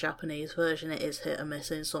watched the Japanese version. It is hit or miss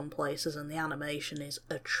in some places and the animation is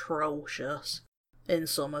atrocious in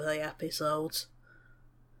some of the episodes.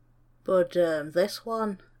 But this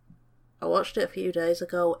one, I watched it a few days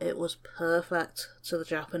ago. It was perfect to the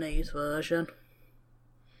Japanese version.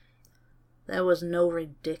 There was no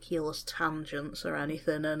ridiculous tangents or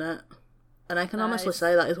anything in it. And I can honestly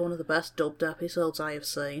say that is one of the best dubbed episodes I have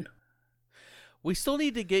seen. We still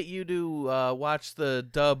need to get you to watch the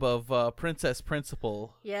dub of Princess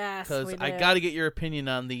Principal. Yes, because I got to get your opinion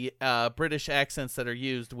on the British accents that are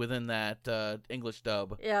used within that English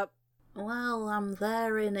dub. Yep. Well, I'm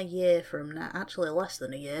there in a year from now. Actually, less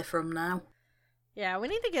than a year from now. Yeah, we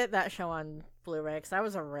need to get that show on Blu-ray because that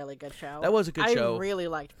was a really good show. That was a good show. I really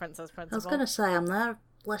liked Princess Principal. I was going to say, I'm there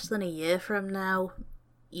less than a year from now.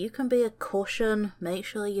 You can be a cushion, make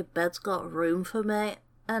sure your bed's got room for me,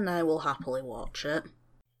 and I will happily watch it.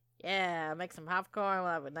 Yeah, make some popcorn,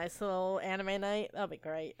 we'll have a nice little anime night. That'll be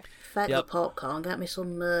great. Fetch the popcorn, get me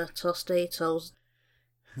some Tostitos.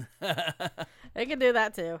 You can do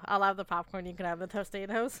that too. I'll have the popcorn, you can have the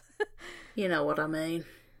Tostitos. You know what I mean.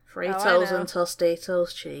 Fritos and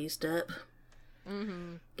Tostitos cheese dip.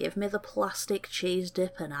 Mm-hmm. Give me the plastic cheese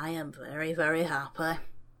dip and I am very, very happy.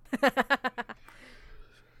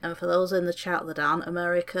 And for those in the chat that aren't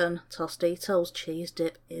American, Tostitos cheese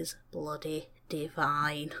dip is bloody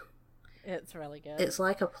divine. It's really good. It's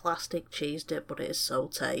like a plastic cheese dip, but it is so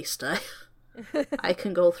tasty. I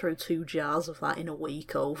can go through 2 jars of that in a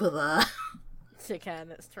week over there. You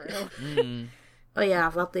can, it's true. Oh yeah,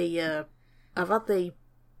 I've had the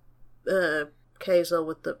queso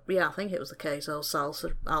with the, I think it was the queso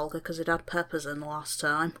salsa alga, because it had peppers in the last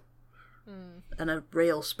time. And a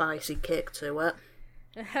real spicy kick to it.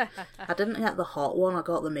 I didn't get the hot one, I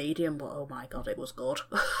got the medium, but oh my god, it was good.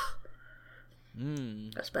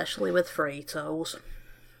 Especially with Fritos.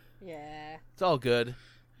 Yeah. It's all good.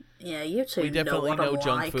 Yeah, you two We definitely know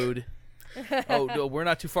junk like. food. Oh, no, we're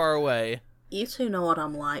not too far away. You two know what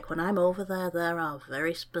I'm like. When I'm over there are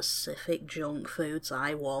very specific junk foods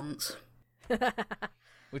I want.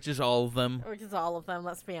 Which is all of them. Which is all of them,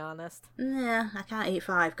 let's be honest. Yeah, I can't eat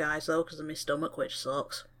Five Guys though because of my stomach, which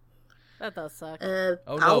sucks. That does suck. Oh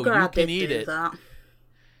no, Alga, you I can did eat do it. that.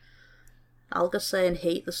 Alga's saying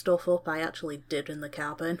heat the stuff up. I actually did in the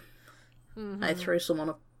cabin. I threw some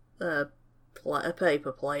on a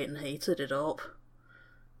paper plate and heated it up.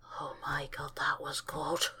 Oh my god, that was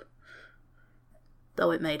good.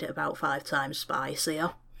 Though it made it about 5 times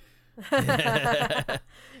spicier.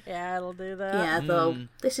 Yeah, it'll do that. Yeah, though,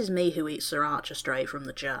 this is me who eats sriracha straight from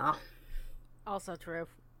the jar. Also true.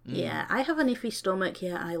 Yeah, I have an iffy stomach,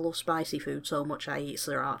 yet I love spicy food so much I eat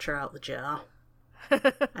sriracha out the jar.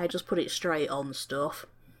 I just put it straight on stuff.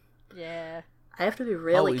 Yeah. I have to be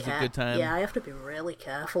really Always a good time. Yeah, I have to be really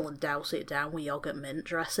careful and douse it down with yogurt mint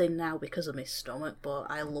dressing now because of my stomach, but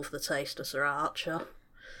I love the taste of sriracha.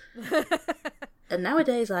 And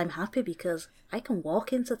nowadays I'm happy because I can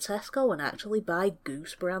walk into Tesco and actually buy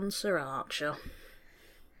Goose brand sriracha.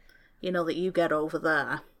 You know, that you get over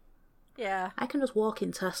there. Yeah. I can just walk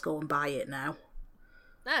in Tesco and buy it now.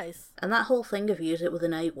 Nice. And that whole thing of use it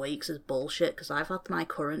within 8 weeks is bullshit because I've had my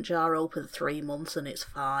current jar open 3 months and it's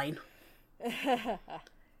fine.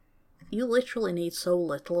 You literally need so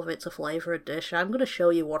little of it to flavour a dish. I'm going to show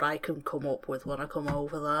you what I can come up with when I come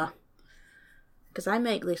over there. Because I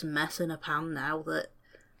make this mess in a pan now that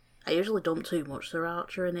I usually dump too much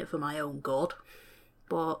sriracha in it for my own good.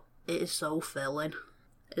 But it is so filling.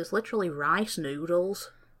 It's literally rice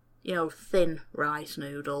noodles. You know, thin rice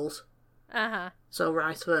noodles. Uh-huh. So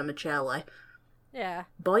rice vermicelli. Yeah.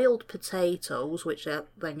 Boiled potatoes, which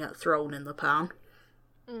then get thrown in the pan.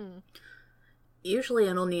 Usually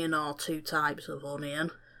an onion or 2 types of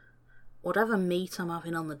onion. Whatever meat I'm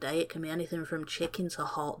having on the day, it can be anything from chicken to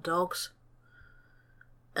hot dogs.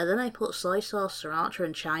 And then I put soy sauce, sriracha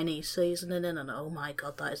and Chinese seasoning in, and oh my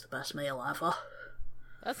god, that is the best meal ever.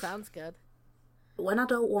 That sounds good. When I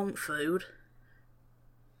don't want food,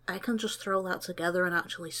 I can just throw that together and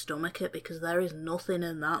actually stomach it because there is nothing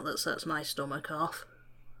in that sets my stomach off.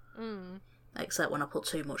 Except when I put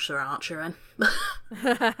too much sriracha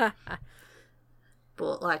in.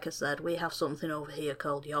 But like I said, we have something over here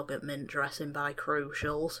called yogurt mint dressing by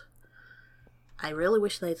Crucials. I really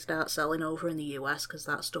wish they'd start selling over in the US because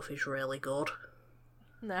that stuff is really good.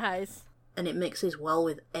 Nice. And it mixes well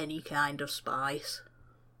with any kind of spice.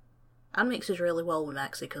 And mixes really well with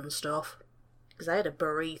Mexican stuff. Because I had a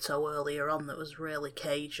burrito earlier on that was really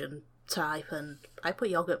Cajun type and I put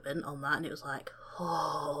yogurt mint on that and it was like,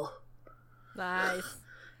 oh. Nice.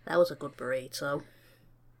 That was a good burrito.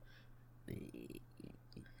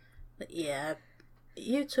 But yeah,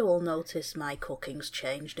 you two will notice my cooking's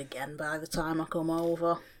changed again by the time I come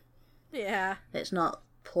over. Yeah. It's not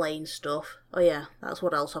plain stuff. Oh yeah, that's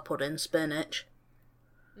what else I put in, spinach.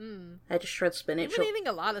 I just shred spinach You've been up. eating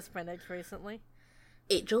a lot of spinach recently.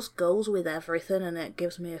 It just goes with everything and it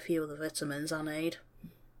gives me a few of the vitamins I need.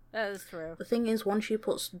 That is true. The thing is, once you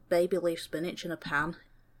put baby leaf spinach in a pan,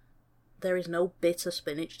 there is no bitter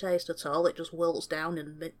spinach taste at all. It just wilts down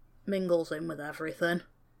and mingles in with everything.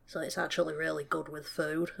 So it's actually really good with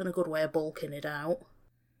food and a good way of bulking it out.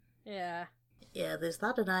 Yeah. Yeah, there's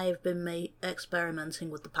that, and I have been experimenting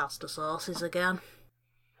with the pasta sauces again.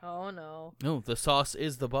 Oh no. No, the sauce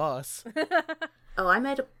is the boss. Oh, I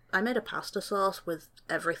made a pasta sauce with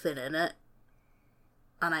everything in it.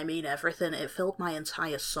 And I mean everything. It filled my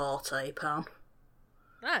entire saute pan.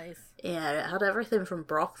 Nice. Yeah, it had everything from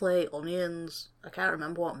broccoli, onions. I can't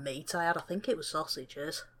remember what meat I had. I think it was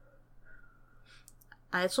sausages.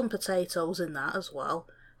 I had some potatoes in that as well.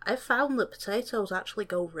 I found that potatoes actually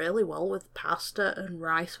go really well with pasta and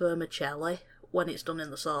rice vermicelli when it's done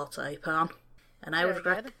in the saute pan. And I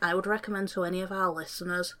would recommend to any of our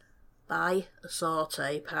listeners, buy a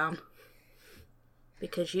saute pan.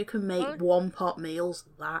 Because you can make one-pot meals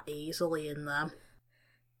that easily in them.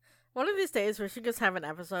 One of these days we should just have an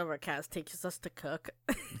episode where Cass teaches us to cook.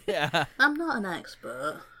 Yeah. I'm not an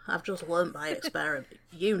expert. I've just learnt by experiment.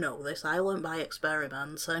 You know this. I learnt by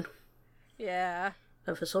experimenting. Yeah.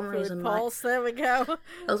 And for some Food reason, pulse, there we go.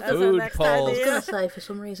 I was That's Food our next pulse. I was idea. gonna say, for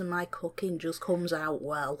some reason, my cooking just comes out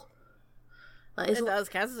well. That is, It does.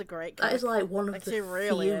 Cass is a great cook. that is like one of Like, the she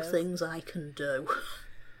really few is. things I can do.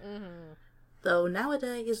 Mm-hmm. Though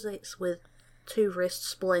nowadays it's with 2 wrist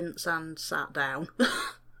splints and sat down.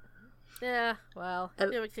 Yeah, well,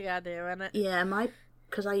 do what you gotta do, innit? Yeah,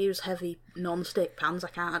 because I use heavy non-stick pans, I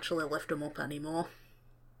can't actually lift them up anymore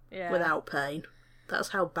Yeah. without pain. That's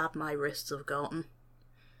how bad my wrists have gotten.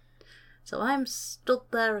 So I'm stood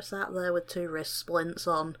there, sat there with 2 wrist splints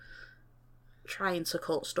on, trying to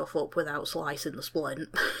cut stuff up without slicing the splint.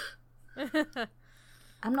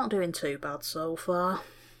 I'm not doing too bad so far.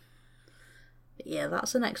 But yeah,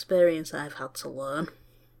 that's an experience I've had to learn.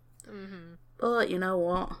 Mm-hmm. But you know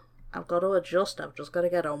what? I've got to adjust, I've just got to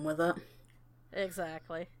get on with it.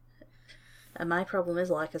 Exactly. And my problem is,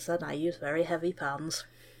 like I said, I use very heavy pans.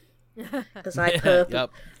 Because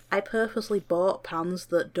I purposely bought pans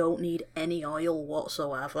that don't need any oil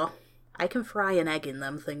whatsoever. I can fry an egg in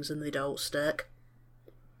them things and they don't stick.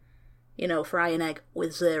 You know, fry an egg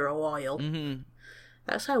with 0 oil. Mm-hmm.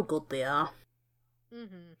 That's how good they are.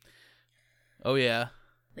 Mm-hmm. Oh, yeah.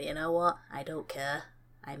 But you know what? I don't care.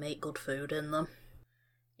 I make good food in them.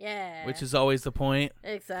 Yeah. Which is always the point.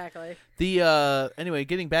 Exactly. Anyway,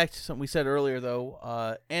 getting back to something we said earlier,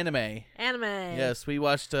 though, anime. Anime. Yes, we're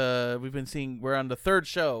on the 3rd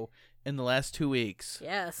show in the last 2 weeks.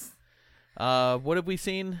 Yes. What have we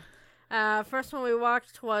seen? First one we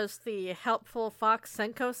watched was the Helpful Fox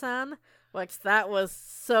Senko-san, which that was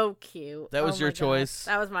so cute. That was your choice.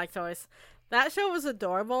 That was my choice. That show was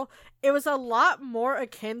adorable. It was a lot more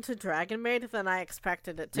akin to Dragon Maid than I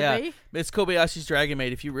expected it to be. It's Kobayashi's Dragon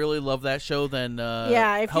Maid. If you really love that show, then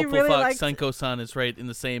if Helpful you really Fox liked... Senko-san is right in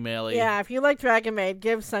the same alley. Yeah, if you like Dragon Maid,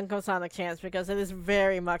 give Senko-san a chance because it is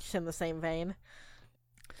very much in the same vein.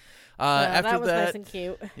 After that was that, nice and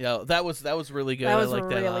cute. Yeah, that was really good. That was I like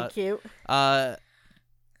that a really lot. cute.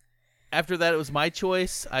 After that, it was my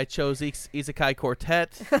choice. I chose Isekai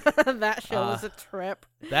Quartet. That show was a trip.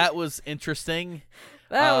 That was interesting.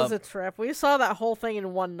 That was a trip. We saw that whole thing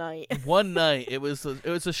in one night. One night. It was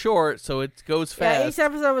a short, so it goes fast. Yeah, each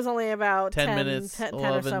episode was only about 10 minutes, 10 or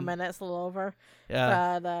 11. so minutes, a little over.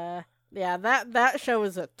 Yeah. But, that show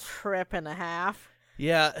was a trip and a half.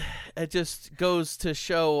 Yeah, it just goes to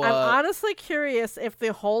show... I'm honestly curious if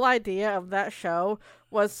the whole idea of that show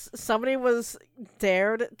was somebody was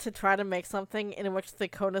dared to try to make something in which the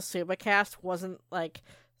Konosuba cast wasn't, like,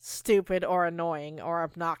 stupid or annoying or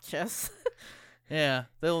obnoxious. Yeah,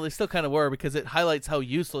 they still kind of were because it highlights how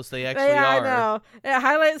useless they actually yeah, are. I know. It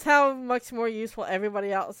highlights how much more useful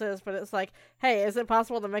everybody else is, but it's like, hey, is it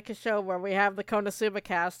possible to make a show where we have the Konosuba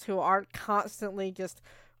cast who aren't constantly just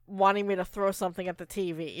wanting me to throw something at the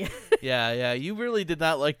TV? Yeah, you really did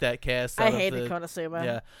not like that cast. I hated Konosuba.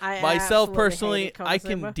 Yeah. I Myself absolutely personally, hated I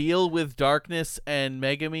can Konosuba. deal with Darkness and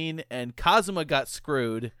Megumin, and Kazuma got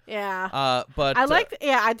screwed. Yeah. But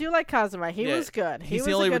I do like Kazuma. He was good. He's was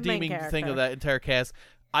the only a good main redeeming thing character. of that entire cast.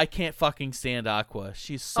 I can't fucking stand Aqua.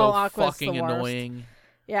 She's so Aqua's fucking the worst. annoying.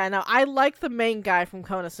 Yeah, no, I like the main guy from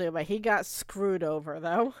Konosuba. He got screwed over,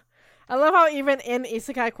 though. I love how even in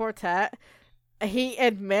Isekai Quartet, he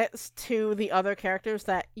admits to the other characters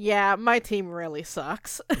that, yeah, my team really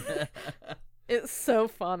sucks. It's so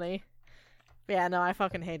funny. Yeah, no, I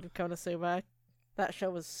fucking hated Konosuba. That show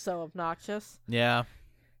was so obnoxious. Yeah.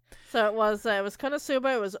 So it was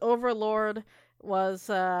Konosuba, it was Overlord, was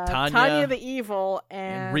Tanya the Evil,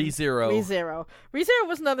 and ReZero. ReZero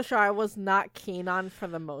was another show I was not keen on for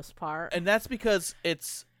the most part. And that's because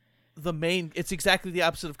it's exactly the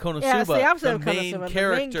opposite of Konosuba. Yeah, it's the opposite of main Konosuba.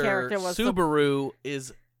 character, The main character was Subaru,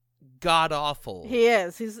 is god awful. He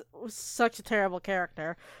is. He's such a terrible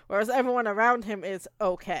character, whereas everyone around him is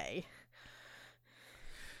okay.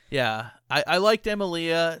 Yeah, I liked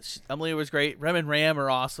Emilia. Emilia was great. Rem and Ram are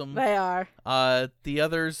awesome. They are. The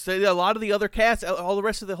others, a lot of the other cast, all the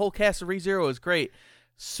rest of the whole cast of ReZero is great.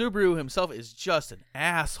 Subaru himself is just an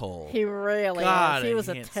asshole. He really God, is. He was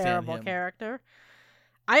a terrible character.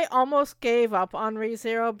 I almost gave up on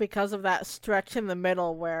ReZero because of that stretch in the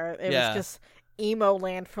middle where it was just emo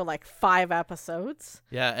land for like 5 episodes.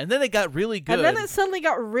 Yeah, and then it got really good. And then it suddenly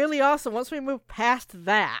got really awesome once we moved past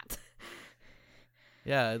that.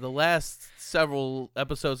 Yeah, the last several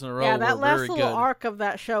episodes in a row yeah, that were last very little good. arc of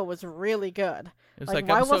that show was really good. It was like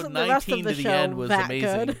why wasn't episode the rest 19 of the to the show end was that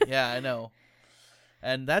amazing. good? Yeah, I know.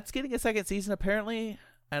 And that's getting a second season apparently,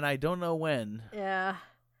 and I don't know when. Yeah.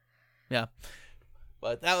 Yeah.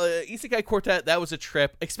 But that Isekai Quartet, that was a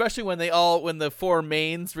trip, especially when the 4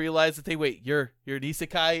 mains realized that you're an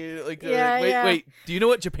Isekai, wait, do you know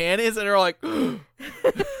what Japan is? And they're all like,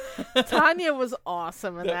 Tanya was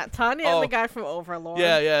awesome in that. Tanya and the guy from Overlord.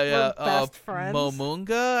 Yeah. Were best friends.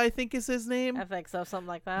 Momunga, I think is his name. I think so, something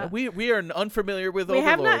like that. We are unfamiliar with Overlord.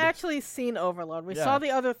 Overlord. We have not actually seen Overlord. We saw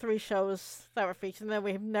the other 3 shows that were featured in there.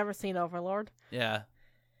 We have never seen Overlord. Yeah.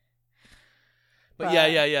 But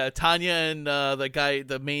yeah. Tanya and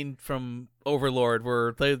the main from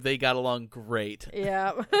Overlord they got along great.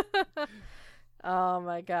 Yeah. Oh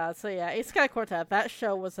my god. So yeah, Ace Sky Quartet, that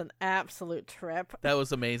show was an absolute trip. That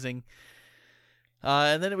was amazing.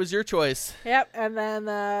 And then it was your choice. Yep, and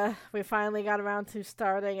then we finally got around to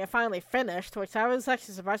starting. It finally finished, which I was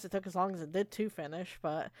actually surprised it took as long as it did to finish,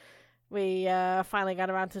 but we finally got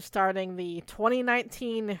around to starting the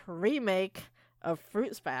 2019 remake of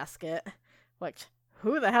Fruits Basket, which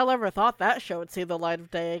who the hell ever thought that show would see the light of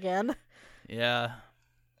day again? Yeah.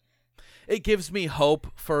 It gives me hope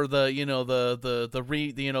for the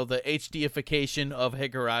HDification of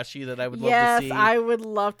Higurashi that I would love to see. Yes, I would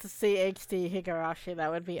love to see HD Higurashi.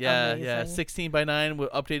 That would be amazing. Yeah, 16:9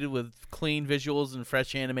 updated with clean visuals and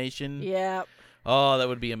fresh animation. Yeah. Oh, that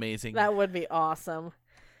would be amazing. That would be awesome.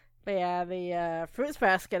 But yeah, the Fruits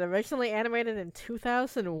Basket, originally animated in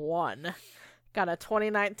 2001, got a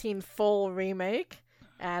 2019 full remake.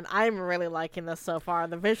 And I'm really liking this so far.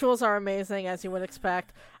 The visuals are amazing, as you would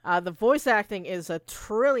expect. The voice acting is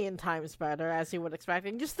 1,000,000,000 times better, as you would expect.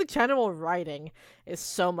 And just the general writing is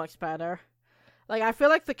so much better. Like, I feel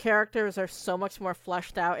like the characters are so much more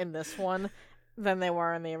fleshed out in this one than they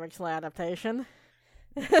were in the original adaptation.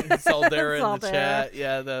 It's all there in the chat.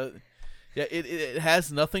 Yeah, it has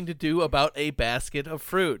nothing to do about a basket of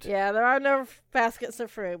fruit. Yeah, there are no baskets of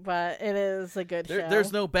fruit, but it is a good show.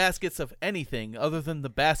 There's no baskets of anything other than the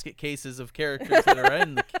basket cases of characters that are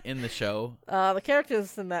in the show. The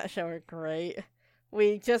characters in that show are great.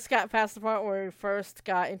 We just got past the part where we first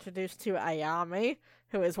got introduced to Ayame,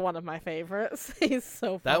 who is one of my favorites. He's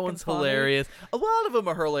so funny. That one's hilarious. A lot of them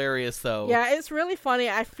are hilarious, though. Yeah, it's really funny.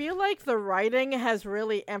 I feel like the writing has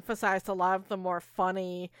really emphasized a lot of the more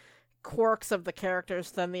funny quirks of the characters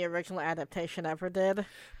than the original adaptation ever did.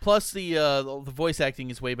 Plus, the voice acting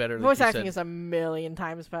is way better. The voice acting is 1,000,000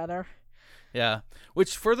 times better. Yeah.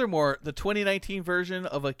 Which, furthermore, the 2019 version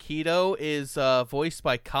of Aikido is voiced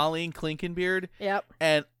by Colleen Klinkenbeard. Yep.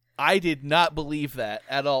 And I did not believe that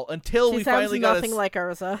at all until we finally got nothing like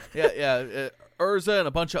Urza. Yeah. Urza and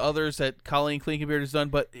a bunch of others that Colleen Klinkenbeard has done.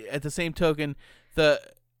 But at the same token,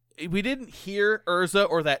 we didn't hear Urza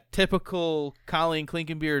or that typical Colleen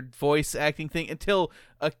Klinkenbeard voice acting thing until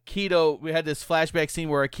Aikido. We had this flashback scene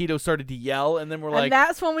where Aikido started to yell, and then and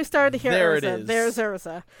that's when we started to hear there Urza. It is. There's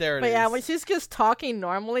Urza. There it but is. yeah, when she's just talking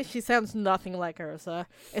normally, she sounds nothing like Urza.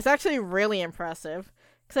 It's actually really impressive.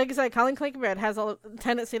 Because like I said, Colleen Klinkenbeard has a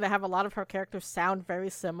tendency to have a lot of her characters sound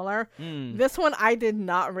very similar. This one, I did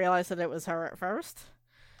not realize that it was her at first.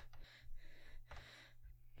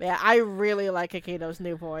 Yeah, I really like Aikido's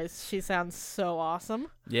new voice. She sounds so awesome.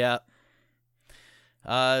 Yeah.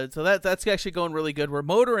 So that's actually going really good. We're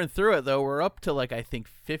motoring through it, though. We're up to, I think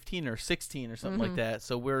 15 or 16 or something like that.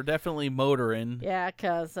 So we're definitely motoring. Yeah,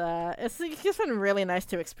 because it's just been really nice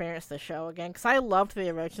to experience the show again. Because I loved the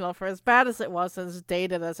original. For as bad as it was, as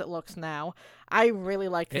dated as it looks now, I really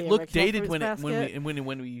liked the original. It looked dated when we watched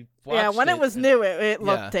it. Yeah, when it was new, it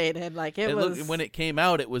looked dated. When it came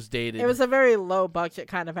out, it was dated. It was a very low budget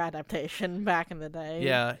kind of adaptation back in the day.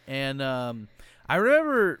 Yeah, and I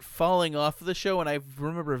remember falling off of the show, and I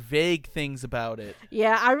remember vague things about it.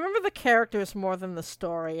 Yeah, I remember the characters more than the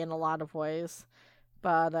story in a lot of ways.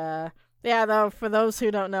 But, yeah, though, for those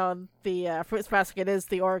who don't know, the Fruits Basket is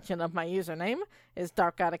the origin of my username, is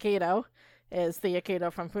Dark God Aikido, is the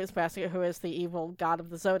Aikido from Fruits Basket, who is the evil god of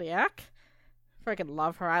the Zodiac. Freaking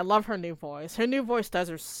love her. I love her new voice. Her new voice does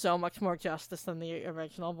her so much more justice than the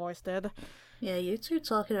original voice did. Yeah, you two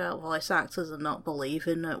talking about voice actors and not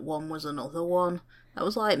believing that one was another one. That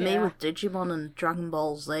was like me with Digimon and Dragon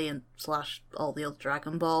Ball Z and / all the other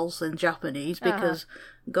Dragon Balls in Japanese, because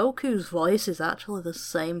Goku's voice is actually the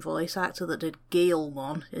same voice actor that did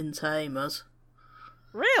Guilmon in Tamers.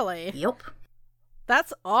 Really? Yup.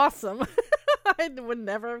 That's awesome. I would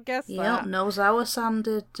never have guessed that. Yep, Nozawa-san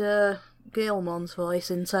did Guilmon's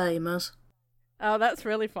voice in Tamers. Oh, that's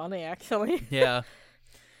really funny, actually. Yeah.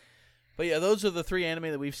 But yeah, those are the 3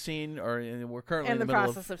 anime that we've seen, or we're currently in the middle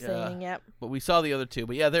process of seeing. Yep. But we saw the other 2.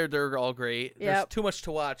 But yeah, they're all great. Yep. There's too much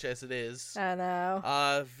to watch as it is. I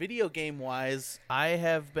know. Video game wise, I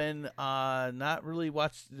have been not really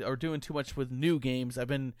watched or doing too much with new games.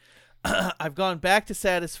 I've gone back to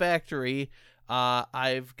Satisfactory.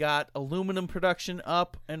 I've got Aluminum Production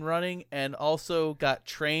up and running, and also got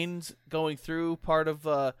Trains going through part of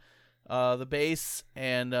the base,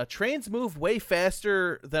 and trains move way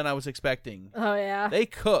faster than I was expecting. Oh, yeah? They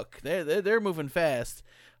cook. They're moving fast.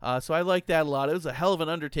 So I like that a lot. It was a hell of an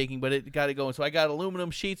undertaking, but it got it going. So I got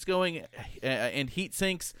aluminum sheets going and heat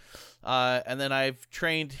sinks. And then I've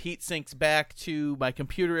trained heat sinks back to my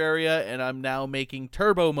computer area, and I'm now making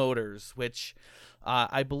turbo motors, which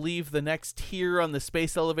I believe the next tier on the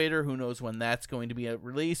space elevator, who knows when that's going to be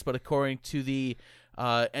released, but according to the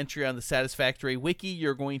entry on the Satisfactory Wiki,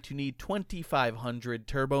 you're going to need 2,500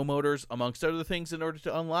 turbo motors, amongst other things, in order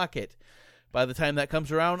to unlock it. By the time that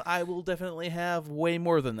comes around, I will definitely have way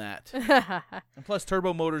more than that. And plus,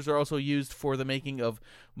 turbo motors are also used for the making of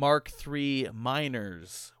Mark III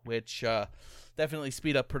miners, which definitely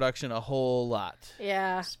speed up production a whole lot.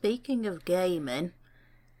 Yeah. Speaking of gaming,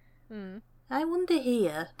 I wonder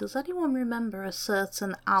here, does anyone remember a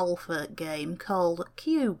certain alpha game called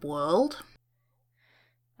Cube World?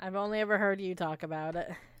 I've only ever heard you talk about it.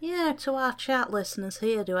 Yeah, to our chat listeners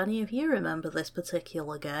here, do any of you remember this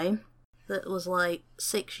particular game? That was like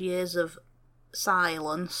 6 years of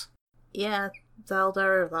silence. Yeah,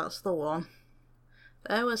 Zelda, that's the one.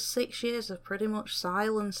 There was 6 years of pretty much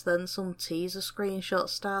silence, then some teaser screenshots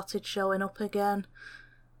started showing up again.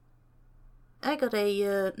 I got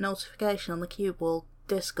a notification on the Cube World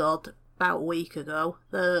Discord about a week ago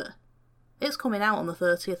that it's coming out on the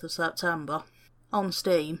 30th of September on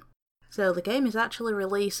Steam. So the game is actually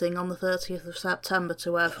releasing on the 30th of September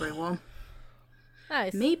to everyone.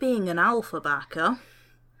 Nice. Me being an alpha backer,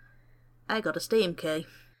 I got a Steam key.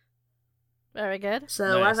 Very good.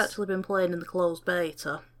 So Nice. I've actually been playing in the closed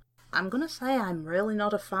beta. I'm gonna say I'm really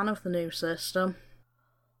not a fan of the new system.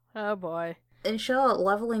 Oh boy. In short,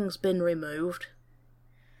 leveling's been removed,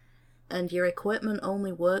 and your equipment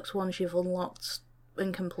only works once you've unlocked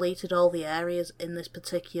and completed all the areas in this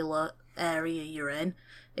particular area you're in.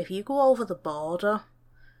 If you go over the border,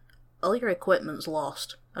 all your equipment's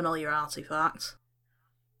lost, and all your artifacts.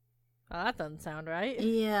 Oh, that doesn't sound right.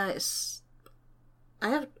 Yeah, it's...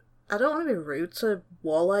 I don't want to be rude to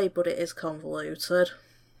Wally, but it is convoluted.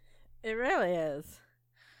 It really is.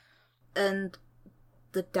 And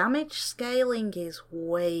the damage scaling is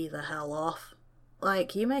way the hell off.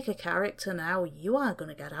 Like, you make a character now, you are going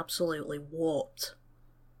to get absolutely warped.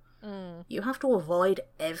 You have to avoid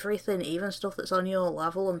everything, even stuff that's on your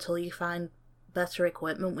level, until you find better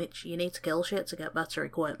equipment, which you need to kill shit to get better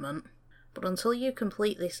equipment. But until you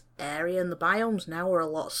complete this area, and the biomes now are a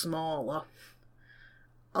lot smaller.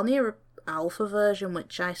 On the alpha version,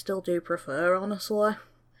 which I still do prefer, honestly,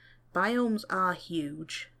 biomes are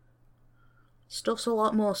huge. Stuff's a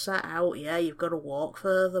lot more set out, yeah, you've got to walk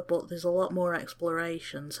further, but there's a lot more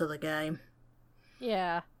exploration to the game.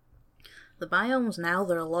 Yeah. The biomes now,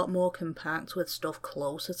 they're a lot more compact with stuff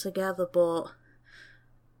closer together, but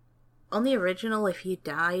on the original, if you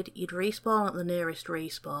died, you'd respawn at the nearest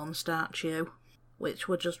respawn statue, which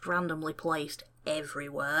were just randomly placed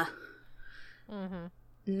everywhere.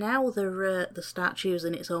 Now the statues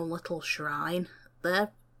in its own little shrine, they're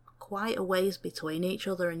quite a ways between each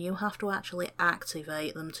other, and you have to actually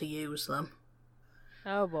activate them to use them.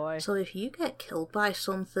 Oh boy. So if you get killed by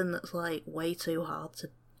something that's like way too hard to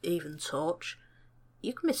even touch,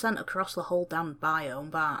 you can be sent across the whole damn biome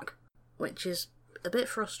back, which is a bit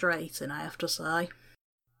frustrating, I have to say.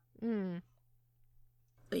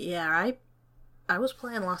 But yeah, I was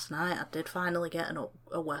playing last night. I did finally get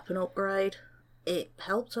a weapon upgrade. It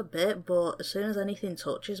helped a bit, but as soon as anything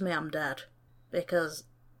touches me, I'm dead. Because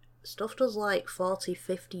stuff does like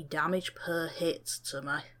 40-50 damage per hit to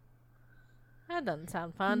me. That doesn't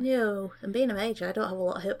sound fun. No, and being a mage, I don't have a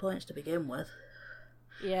lot of hit points to begin with.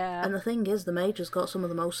 Yeah. And the thing is, the mage has got some of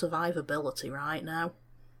the most survivability right now.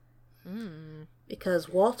 Because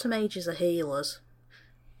water mages are healers.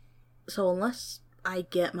 So unless I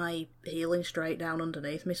get my healing straight down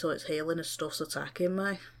underneath me so it's healing as stuff's attacking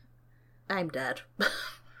me, I'm dead.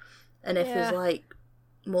 And if there's like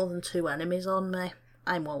more than 2 enemies on me,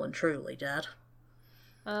 I'm well and truly dead.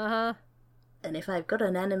 Uh-huh. And if I've got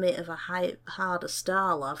an enemy of a harder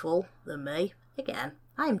star level than me, again,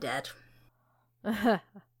 I'm dead.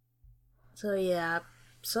 So yeah,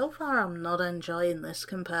 so far I'm not enjoying this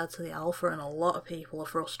compared to the alpha, and a lot of people are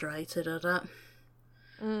frustrated at it.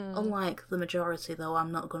 Unlike the majority, though,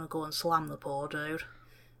 I'm not going to go and slam the poor dude.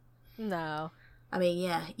 No. I mean,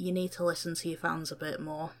 yeah, you need to listen to your fans a bit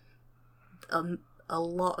more. A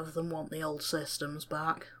lot of them want the old systems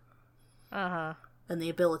back. Uh-huh. And the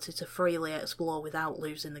ability to freely explore without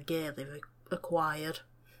losing the gear they've acquired.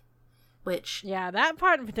 Which... yeah, that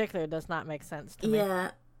part in particular does not make sense to me.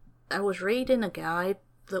 Yeah, I was reading a guide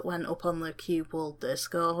that went up on the Cube World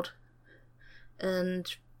Discord, and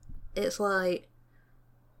it's like,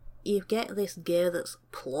 you get this gear that's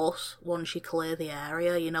plus once you clear the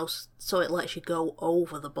area, you know, so it lets you go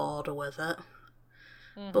over the border with it.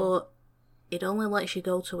 Mm-hmm. But it only lets you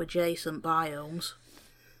go to adjacent biomes.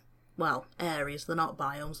 Well, areas, they're not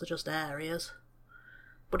biomes, they're just areas.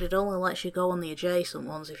 But it only lets you go on the adjacent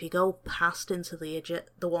ones. If you go past into the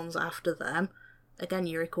ones after them, again,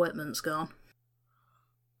 your equipment's gone.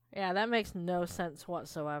 Yeah, that makes no sense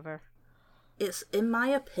whatsoever. It's, in my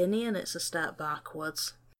opinion, it's a step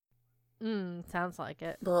backwards. Sounds like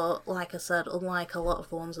it. But, like I said, unlike a lot of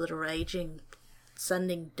the ones that are raging,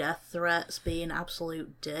 sending death threats, being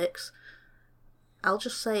absolute dicks, I'll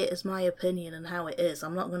just say it as my opinion and how it is.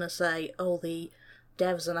 I'm not going to say, oh, the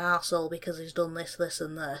dev's an arsehole because he's done this, this,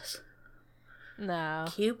 and this. No.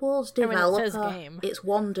 Cube World's developer, it's his game. It's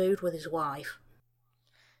one dude with his wife.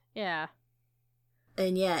 Yeah.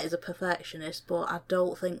 And yeah, he's a perfectionist, but I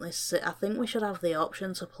don't think I think we should have the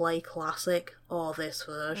option to play Classic or this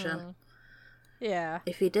version. Yeah.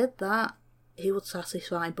 If he did that, he would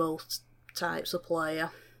satisfy both types of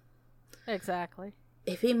player. Exactly.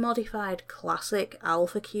 If he modified Classic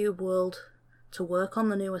Alpha Cube World to work on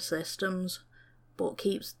the newer systems, but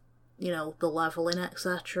keeps, you know, the leveling,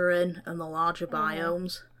 etc. in, and the larger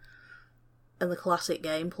biomes, and the classic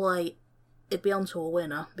gameplay, it'd be onto a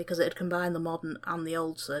winner, because it'd combine the modern and the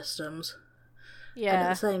old systems. Yeah. And at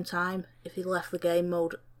the same time, if he left the game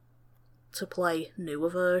mode to play newer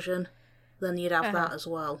version, then you'd have that as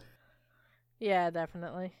well. Yeah,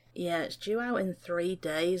 definitely. Yeah, it's due out in 3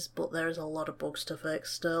 days, but there's a lot of bugs to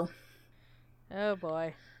fix still. Oh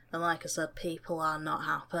boy. And like I said, people are not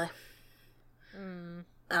happy. And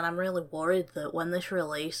I'm really worried that when this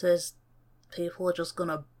releases, people are just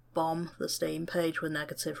gonna bomb the Steam page with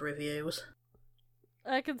negative reviews.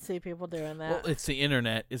 I can see people doing that. Well, it's the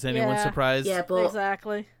internet. Is anyone surprised? Yeah, but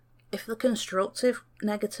exactly. If the constructive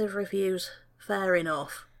negative reviews, fair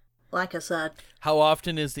enough. Like I said... How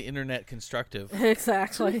often is the internet constructive?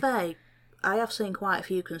 Exactly. To be fair, I have seen quite a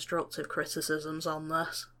few constructive criticisms on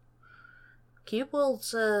this. Cube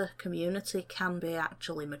World's community can be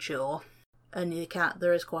actually mature, and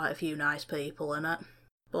there is quite a few nice people in it.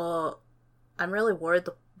 But I'm really worried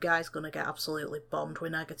the guy's going to get absolutely bombed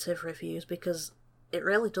with negative reviews, because it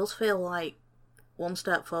really does feel like 1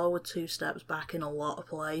 step forward, 2 steps back in a lot of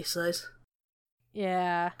places.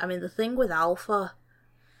 Yeah. I mean, the thing with Alpha...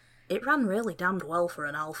 It ran really damned well for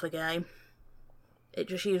an alpha game. It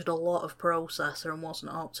just used a lot of processor and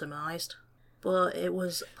wasn't optimised. But it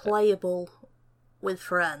was playable with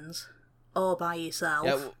friends or by yourself.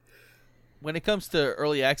 Yeah, when it comes to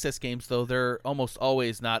early access games, though, they're almost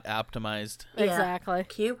always not optimized. Yeah, exactly.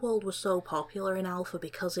 Cube World was so popular in alpha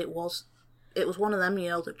because it was one of them,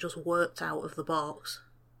 you know, that just worked out of the box.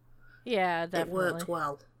 Yeah, definitely. It worked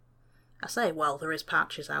well. I say, well, there is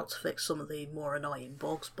patches out to fix some of the more annoying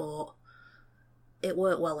bugs, but it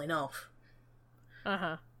worked well enough.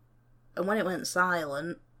 Uh-huh. And when it went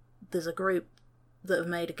silent, there's a group that have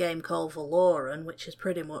made a game called Valoran, which is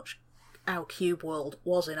pretty much how Cube World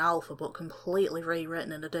was in alpha, but completely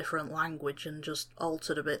rewritten in a different language and just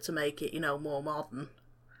altered a bit to make it, you know, more modern.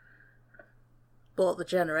 But the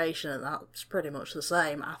generation of that's pretty much the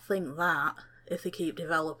same. I think that, if they keep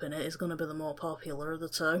developing it, is going to be the more popular of the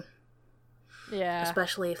two. Yeah.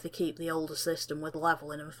 Especially if they keep the older system with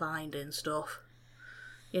levelling and finding stuff.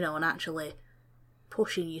 You know, and actually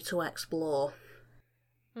pushing you to explore.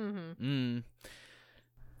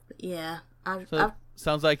 Yeah.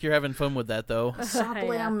 Sounds like you're having fun with that, though.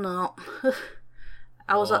 Sadly, Yeah. I'm not.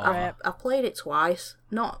 I've played it twice.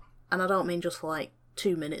 And I don't mean just for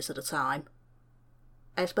 2 minutes at a time.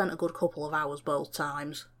 I spent a good couple of hours both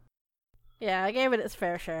times. Yeah, I gave it its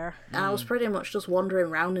fair share. I was pretty much just wandering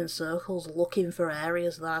around in circles looking for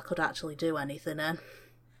areas that I could actually do anything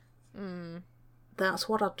in. That's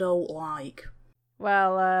what I don't like.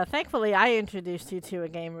 Well, thankfully I introduced you to a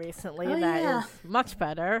game recently that is much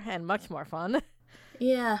better and much more fun.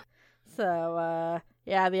 Yeah. So,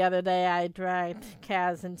 the other day I dragged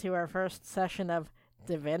Kaz into our first session of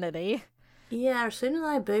Divinity. Yeah, as soon as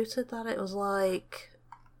I booted that, it was like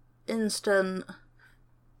instant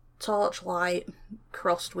Torchlight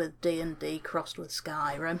crossed with D&D crossed with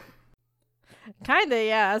Skyrim. Kinda,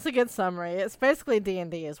 yeah, that's a good summary. It's basically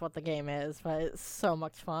D&D is what the game is, but it's so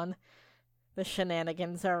much fun. The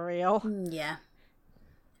shenanigans are real. Yeah.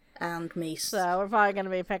 And me. So we're probably going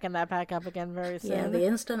to be picking that back up again very soon. Yeah, the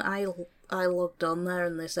instant I logged on there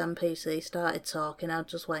and this NPC started talking, I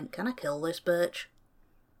just went, can I kill this bitch?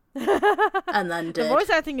 And then did. The voice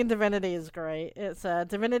acting in Divinity is great. It's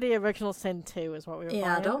Divinity Original Sin 2 is what we were playing.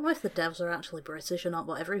 I don't know if the devs are actually British or not,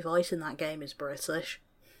 but every voice in that game is British.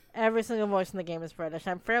 Every single voice in the game is British.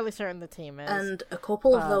 I'm fairly certain the team is. And a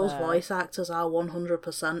couple of those voice actors are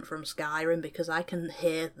 100% from Skyrim because I can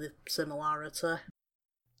hear the similarity.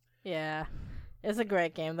 Yeah. It's a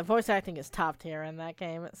great game. The voice acting is top tier in that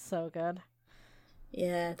game. It's so good.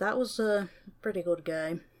 Yeah, that was a pretty good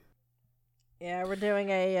game. Yeah, we're doing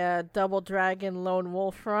a Double Dragon Lone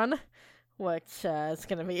Wolf run, which is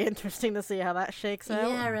going to be interesting to see how that shakes out.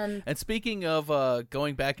 Yeah, and speaking of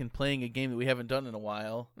going back and playing a game that we haven't done in a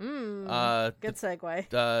while, good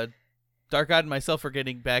segue. Dark God and myself are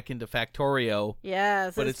getting back into Factorio.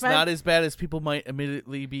 Yes, but it's not as bad as people might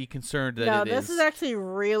immediately be concerned that it is. No, this is actually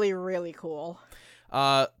really, really cool.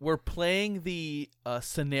 We're playing the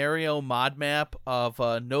scenario mod map of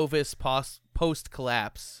Novus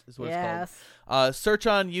Post-Collapse, is what it's called. Search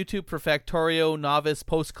on YouTube for Factorio Novice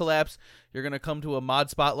Post-Collapse. You're going to come to a mod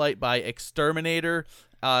spotlight by Exterminator.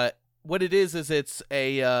 What it is it's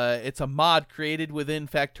a mod created within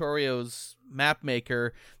Factorio's map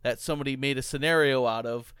maker that somebody made a scenario out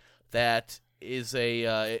of that is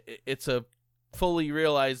it's a fully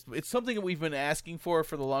realized. It's something that we've been asking for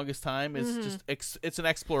the longest time. It's just it's an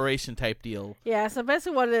exploration type deal. Yeah, so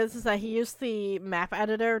basically what it is that he used the map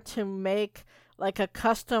editor to make like a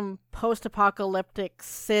custom post-apocalyptic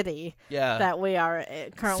city that we are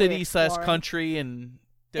currently city/country and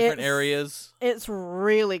different areas. It's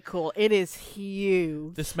really cool. It is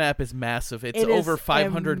huge. This map is massive. It's over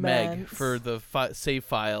 500 meg for the save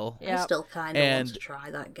file. Yep. I still kind of want to try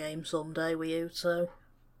that game someday with you, so...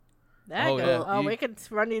 There you go. Yeah. We can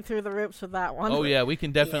run you through the ropes with that one. Oh yeah, we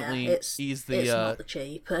can definitely ease the... It's not the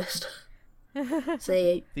cheapest.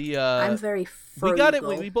 See, I'm very frugal. We got it.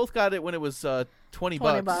 We both got it when it was $20.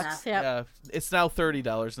 $20, yeah. It's now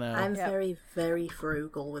 $30 now. I'm very, very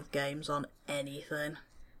frugal with games on anything.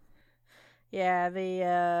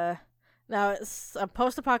 Yeah, now it's a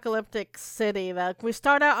post-apocalyptic city that we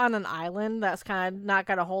start out on an island that's kind of not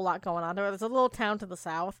got a whole lot going on there. There's a little town to the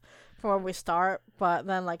south from where we start, but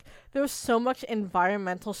then there's so much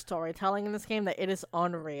environmental storytelling in this game that it is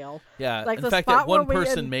unreal. Yeah, in fact, that one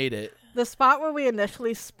person made it. The spot where we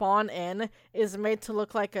initially spawn in is made to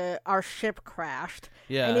look like our ship crashed.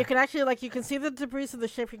 Yeah. And you can actually, you can see the debris of the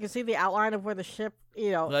ship. You can see the outline of where the ship,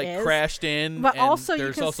 is. Crashed in. But and also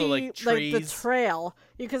there's you can also, see, trees. the trail.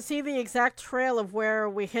 You can see the exact trail of where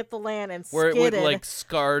we hit the land and where skidded. Where it,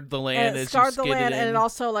 scarred the land as you skidded in. And it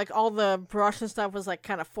also, all the brush and stuff was,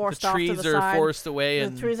 kind of forced off to the side. The trees are forced away.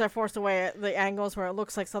 The trees are forced away at the angles where it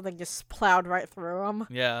looks like something just plowed right through them.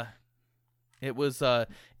 Yeah. It was.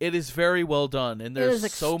 It is very well done, and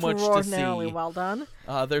there's so much to see. Extraordinarily well done.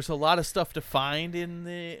 There's a lot of stuff to find in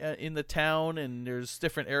the town, and there's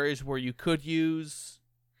different areas where you could use,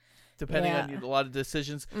 depending on a lot of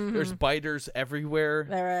decisions. Mm-hmm. There's biters everywhere.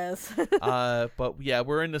 There is. But yeah,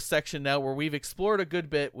 we're in the section now where we've explored a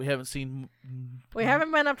good bit. We haven't seen. We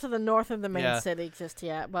haven't been up to the north of the main city just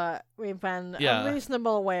yet, but we've been a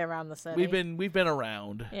reasonable way around the city. We've been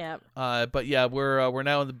around. Yeah. But yeah, we're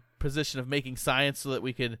now in the position of making science so that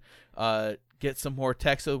we could get some more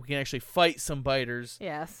tech so we can actually fight some biters.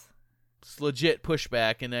 Yes. It's legit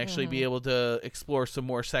pushback and actually be able to explore some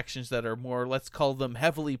more sections that are more, let's call them,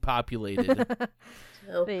 heavily populated.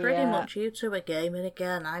 So pretty much you two are gaming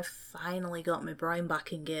again. I've finally got my brain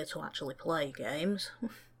back in gear to actually play games.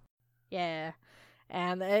 Yeah.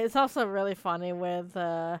 And it's also really funny with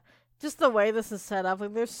just the way this is set up.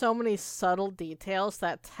 There's so many subtle details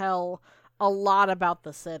that tell a lot about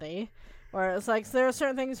the city, where it's there are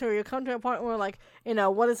certain things where you come to a point where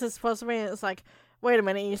what is this supposed to be, and it's wait a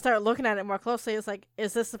minute, and you start looking at it more closely, it's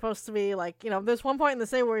is this supposed to be there's one point in the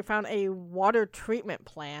city where we found a water treatment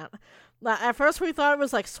plant. At first we thought it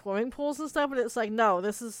was swimming pools and stuff, but it's no,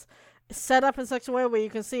 this is set up in such a way where you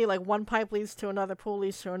can see one pipe leads to another pool,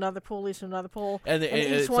 leads to another pool, leads to another pool, and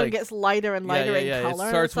each one gets lighter and lighter in color. It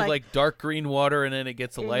starts with dark green water, and then it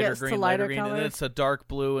gets a lighter green, lighter green, and then it's a dark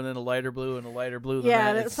blue, and then a lighter blue, and a lighter blue. Yeah,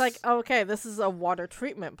 and it's okay, this is a water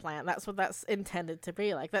treatment plant. That's what that's intended to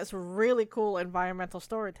be. That's really cool environmental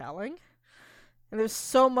storytelling, and there's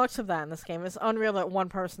so much of that in this game. It's unreal that one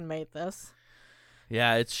person made this.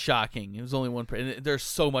 Yeah, it's shocking. It was only one person. There's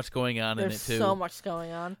so much going on in it, too. There's so much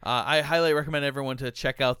going on. I highly recommend everyone to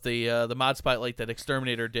check out the mod spotlight that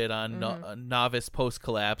Exterminator did on Novice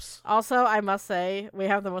Post-Collapse. Also, I must say, we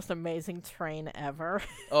have the most amazing train ever.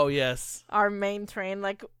 Oh, yes. Our main train.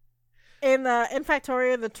 In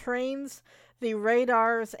Factorio, the trains, the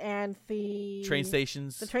radars, and the... Train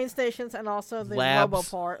stations. The train stations and also the labs.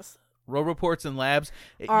 roboports. Roboports and labs.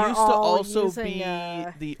 It Are used to all also using, be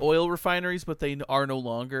the oil refineries, but they are no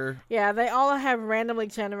longer. Yeah, they all have randomly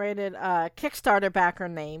generated Kickstarter backer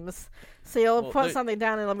names. So you'll put something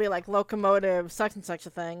down and it'll be like locomotive such and such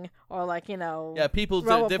a thing, or like, you know, Yeah, people,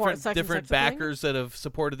 Roboport different backers that have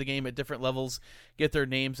supported the game at different levels get their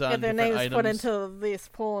names on different items. Get their names put into this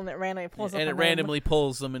pool, and it randomly pulls up and it randomly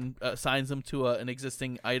pulls them and assigns them to an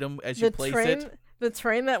existing item as you place it. The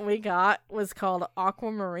train that we got was called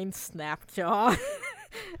Aquamarine Snapjaw,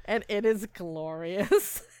 and it is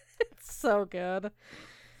glorious. It's so good.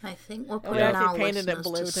 I think we're We putting our actually painted it listeners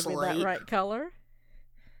blue to to be sleep. that right color.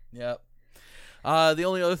 Yep. The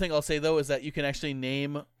only other thing I'll say, though, is that you can actually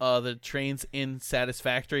name the trains in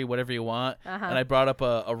Satisfactory whatever you want. And I brought up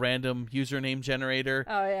a random username generator.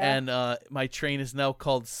 Oh, yeah. And my train is now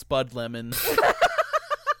called Spud Lemon.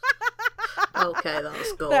 Okay,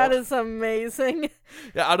 that's good. That is amazing.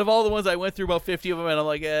 Yeah, out of all the ones, I went through about 50 of them, and I'm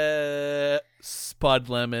like, Spud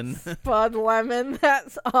Lemon. Spud Lemon,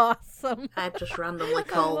 that's awesome. I just randomly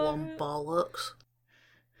call one bollocks.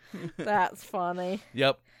 That's funny.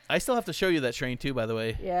 Yep. I still have to show you that train, too, by the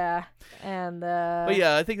way. Yeah, and But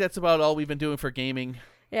yeah, I think that's about all we've been doing for gaming.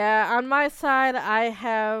 Yeah, on my side, I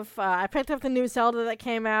have I picked up the new Zelda that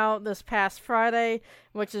came out this past Friday,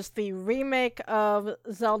 which is the remake of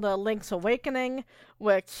Zelda Link's Awakening,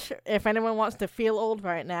 which, if anyone wants to feel old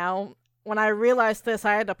right now, when I realized this,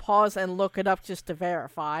 I had to pause and look it up just to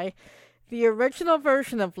verify. The original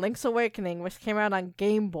version of Link's Awakening, which came out on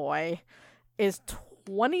Game Boy, is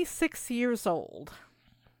 26 years old.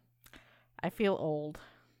 I feel old.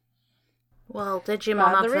 Well,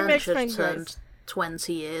 Digimon the remake's been Adventures great. turned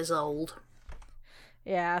 20 years old.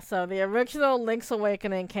 Yeah, so the original Link's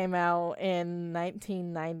Awakening came out in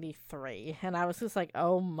 1993, and I was just like,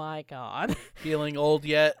 oh my god. Feeling old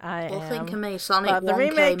yet? I Well, am. think of me, Sonic But the 1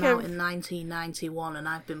 remake came out of- in 1991, and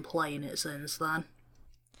I've been playing it since then.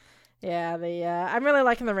 Yeah, I'm really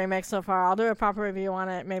liking the remake so far. I'll do a proper review on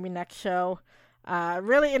it maybe next show.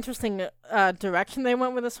 Really interesting direction they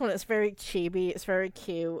went with this one. It's very chibi. It's very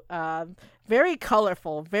cute. Very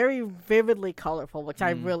colorful. Very vividly colorful, which I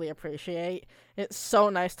really appreciate. It's so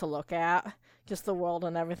nice to look at. Just the world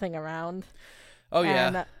and everything around. Oh, yeah.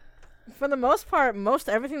 And, for the most part, most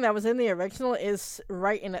everything that was in the original is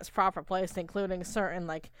right in its proper place, including certain,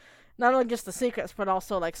 like, not only just the secrets, but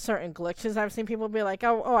also, like, certain glitches. I've seen people be like,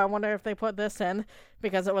 oh, I wonder if they put this in,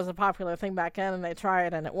 because it was a popular thing back then, and they try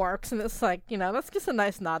it, and it works. And it's like, you know, that's just a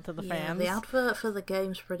nice nod to the fans. The advert for the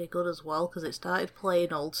game's pretty good as well, because it started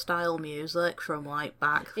playing old-style music from, like,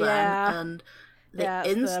 back then, and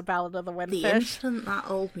it's the Ballad of the the Windfish. instant that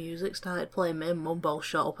old music started playing, me and Mum both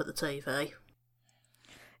shut up at the TV.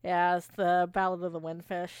 Yeah, it's the Ballad of the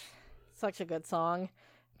Windfish. Such a good song.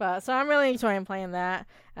 But so I'm really enjoying playing that.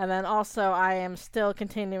 And then also I am still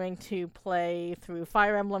continuing to play through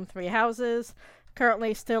Fire Emblem Three Houses.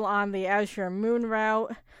 Currently still on the Azure Moon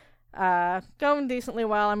route. Going decently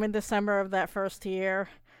well. I'm in December of that first year.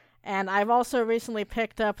 And I've also recently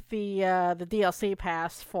picked up the DLC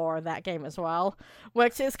pass for that game as well,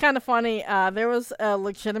 which is kind of funny. There was a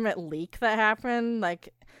legitimate leak that happened. Like,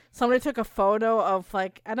 somebody took a photo of,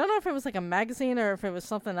 like, I don't know if it was like a magazine or if it was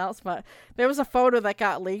something else, but there was a photo that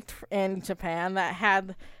got leaked in Japan that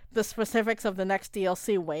had the specifics of the next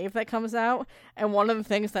DLC wave that comes out. And one of the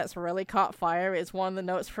things that's really caught fire is one of the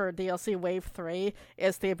notes for DLC Wave 3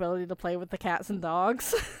 is the ability to play with the cats and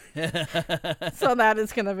dogs. So that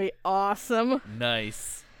is going to be awesome.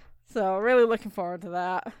 Nice. So really looking forward to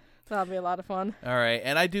that. That'll be a lot of fun. All right,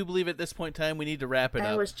 and I do believe at this point in time we need to wrap it up.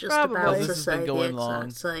 I was just Probably. about This to has say been the going exact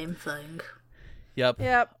long. same thing.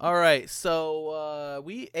 Yep. All right, so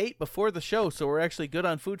we ate before the show, so we're actually good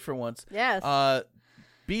on food for once. Yes.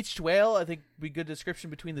 Beached whale, I think would be a good description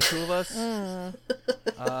between the two of us. And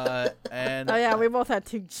oh yeah, we both had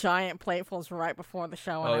two giant platefuls right before the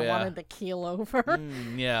show, and I wanted to keel over.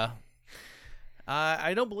 Yeah.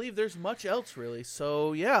 I don't believe there's much else really.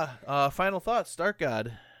 So yeah, final thoughts, Dark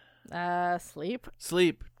God. Sleep.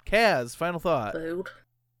 Sleep. Kaz, final thought.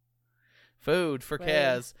 Food for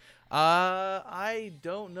Kaz. I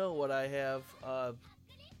don't know what I have.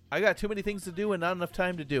 I got too many things to do and not enough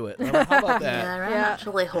time to do it. How about that? Yeah, I'm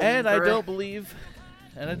actually hungry. And I don't believe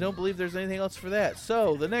there's anything else for that.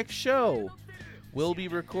 So the next show will be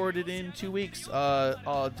recorded in 2 weeks.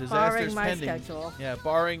 Disasters Barring my pending. schedule. Yeah,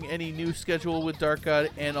 barring any new schedule with Dark God,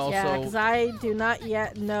 and also. Yeah, because I do not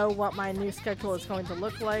yet know what my new schedule is going to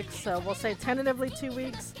look like. So we'll say tentatively 2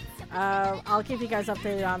 weeks. I'll keep you guys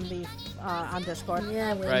updated on the on Discord.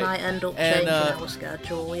 Yeah, we might end up changing our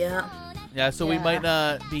schedule, yeah. Yeah, so we Yeah. might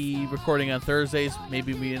not be recording on Thursdays.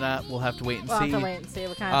 Maybe we not. We'll have to wait and We'll see. have to wait and see.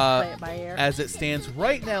 We kind of play it by ear. As it stands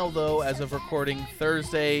right now, though, as of recording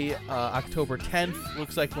Thursday, October 10th,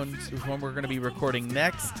 looks like when we're going to be recording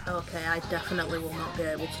next. Okay, I definitely will not be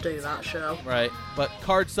able to do that show. Right, but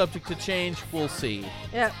card subject to change. We'll see.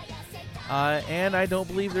 Yep. And I don't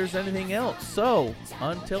believe there's anything else. So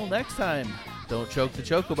until next time, don't choke the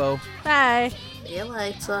chocobo. Bye. See you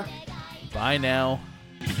later. Bye now.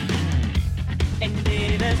 And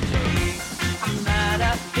in a tree, I'm not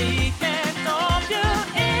a pecan.